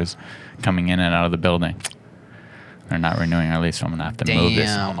strangers coming in and out of the building. They're not renewing our lease, so I'm gonna have to move this.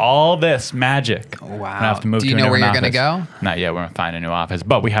 Damn. All this magic. Wow. I'm gonna have to move Do you to a know where different you're gonna office. go? Not yet. We're gonna find a new office,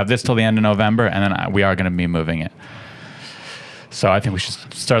 but we have this till the end of November, and then we are gonna be moving it. So I think we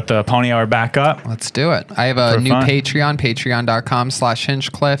should start the pony hour back up. Let's do it. I have a For new fun. Patreon,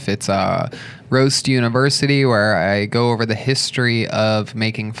 patreon.com/Hinchcliffe. It's a Roast University where I go over the history of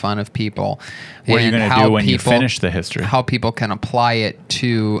making fun of people. What are you and gonna how do when you people- finish the history? How people can apply it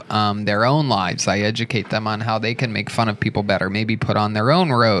to their own lives. I educate them on how they can make fun of people better. Maybe put on their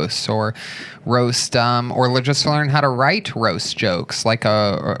own roasts or roast, or just learn how to write roast jokes. Like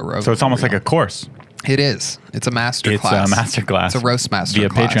So it's almost like a course. It is. It's a master It's class. a master class. It's a roast master via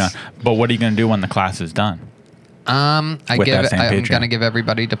class. Patreon. But what are you going to do when the class is done? I'm With that same going Patreon. to give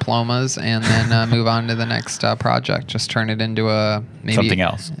everybody diplomas and then move on to the next project. Just turn it into Something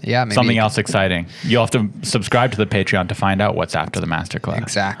else. Yeah, maybe Something else exciting. You'll have to subscribe to the Patreon to find out what's after the master class.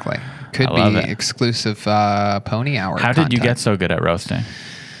 Exactly. Could I love be it. exclusive Pony Hour. How did you content. get so good at roasting?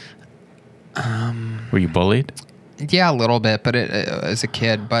 Were you bullied? Yeah, a little bit, but as a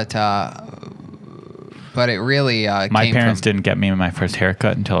kid, but it really My came parents from, didn't get me my first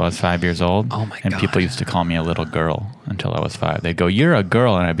haircut until I was 5 years old. Oh my And God. people used to call me a little girl until I was 5. They'd go, "You're a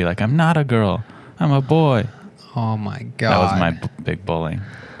girl," and I'd be like, "I'm not a girl. I'm a boy." Oh my God. That was my big bullying.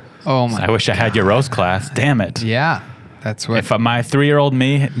 Oh my. I wish I had your roast class. Damn it. Yeah, that's what. If my 3-year-old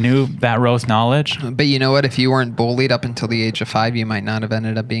me knew that roast knowledge, But you know what? If you weren't bullied up until the age of 5, you might not have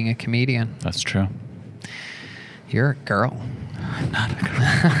ended up being a comedian. that's true. You're a girl. I'm not a girl.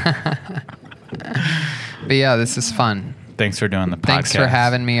 But yeah, this is fun. Thanks for doing the podcast. Thanks for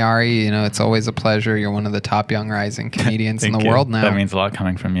having me, Ari. You know, it's always a pleasure. You're one of the top young rising comedians in Thank the you. world now. That means a lot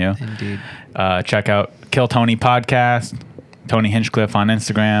coming from you. Indeed. Check out Kill Tony podcast, Tony Hinchcliffe on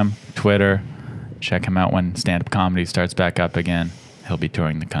Instagram, Twitter. Check him out when stand-up comedy starts back up again. He'll be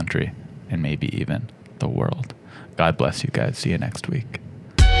touring the country and maybe even the world. God bless you guys. See you next week.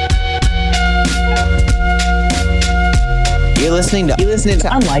 You're listening to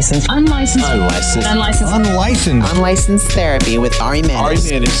Unlicensed Unlicensed Therapy with Ari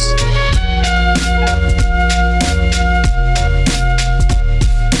Manis.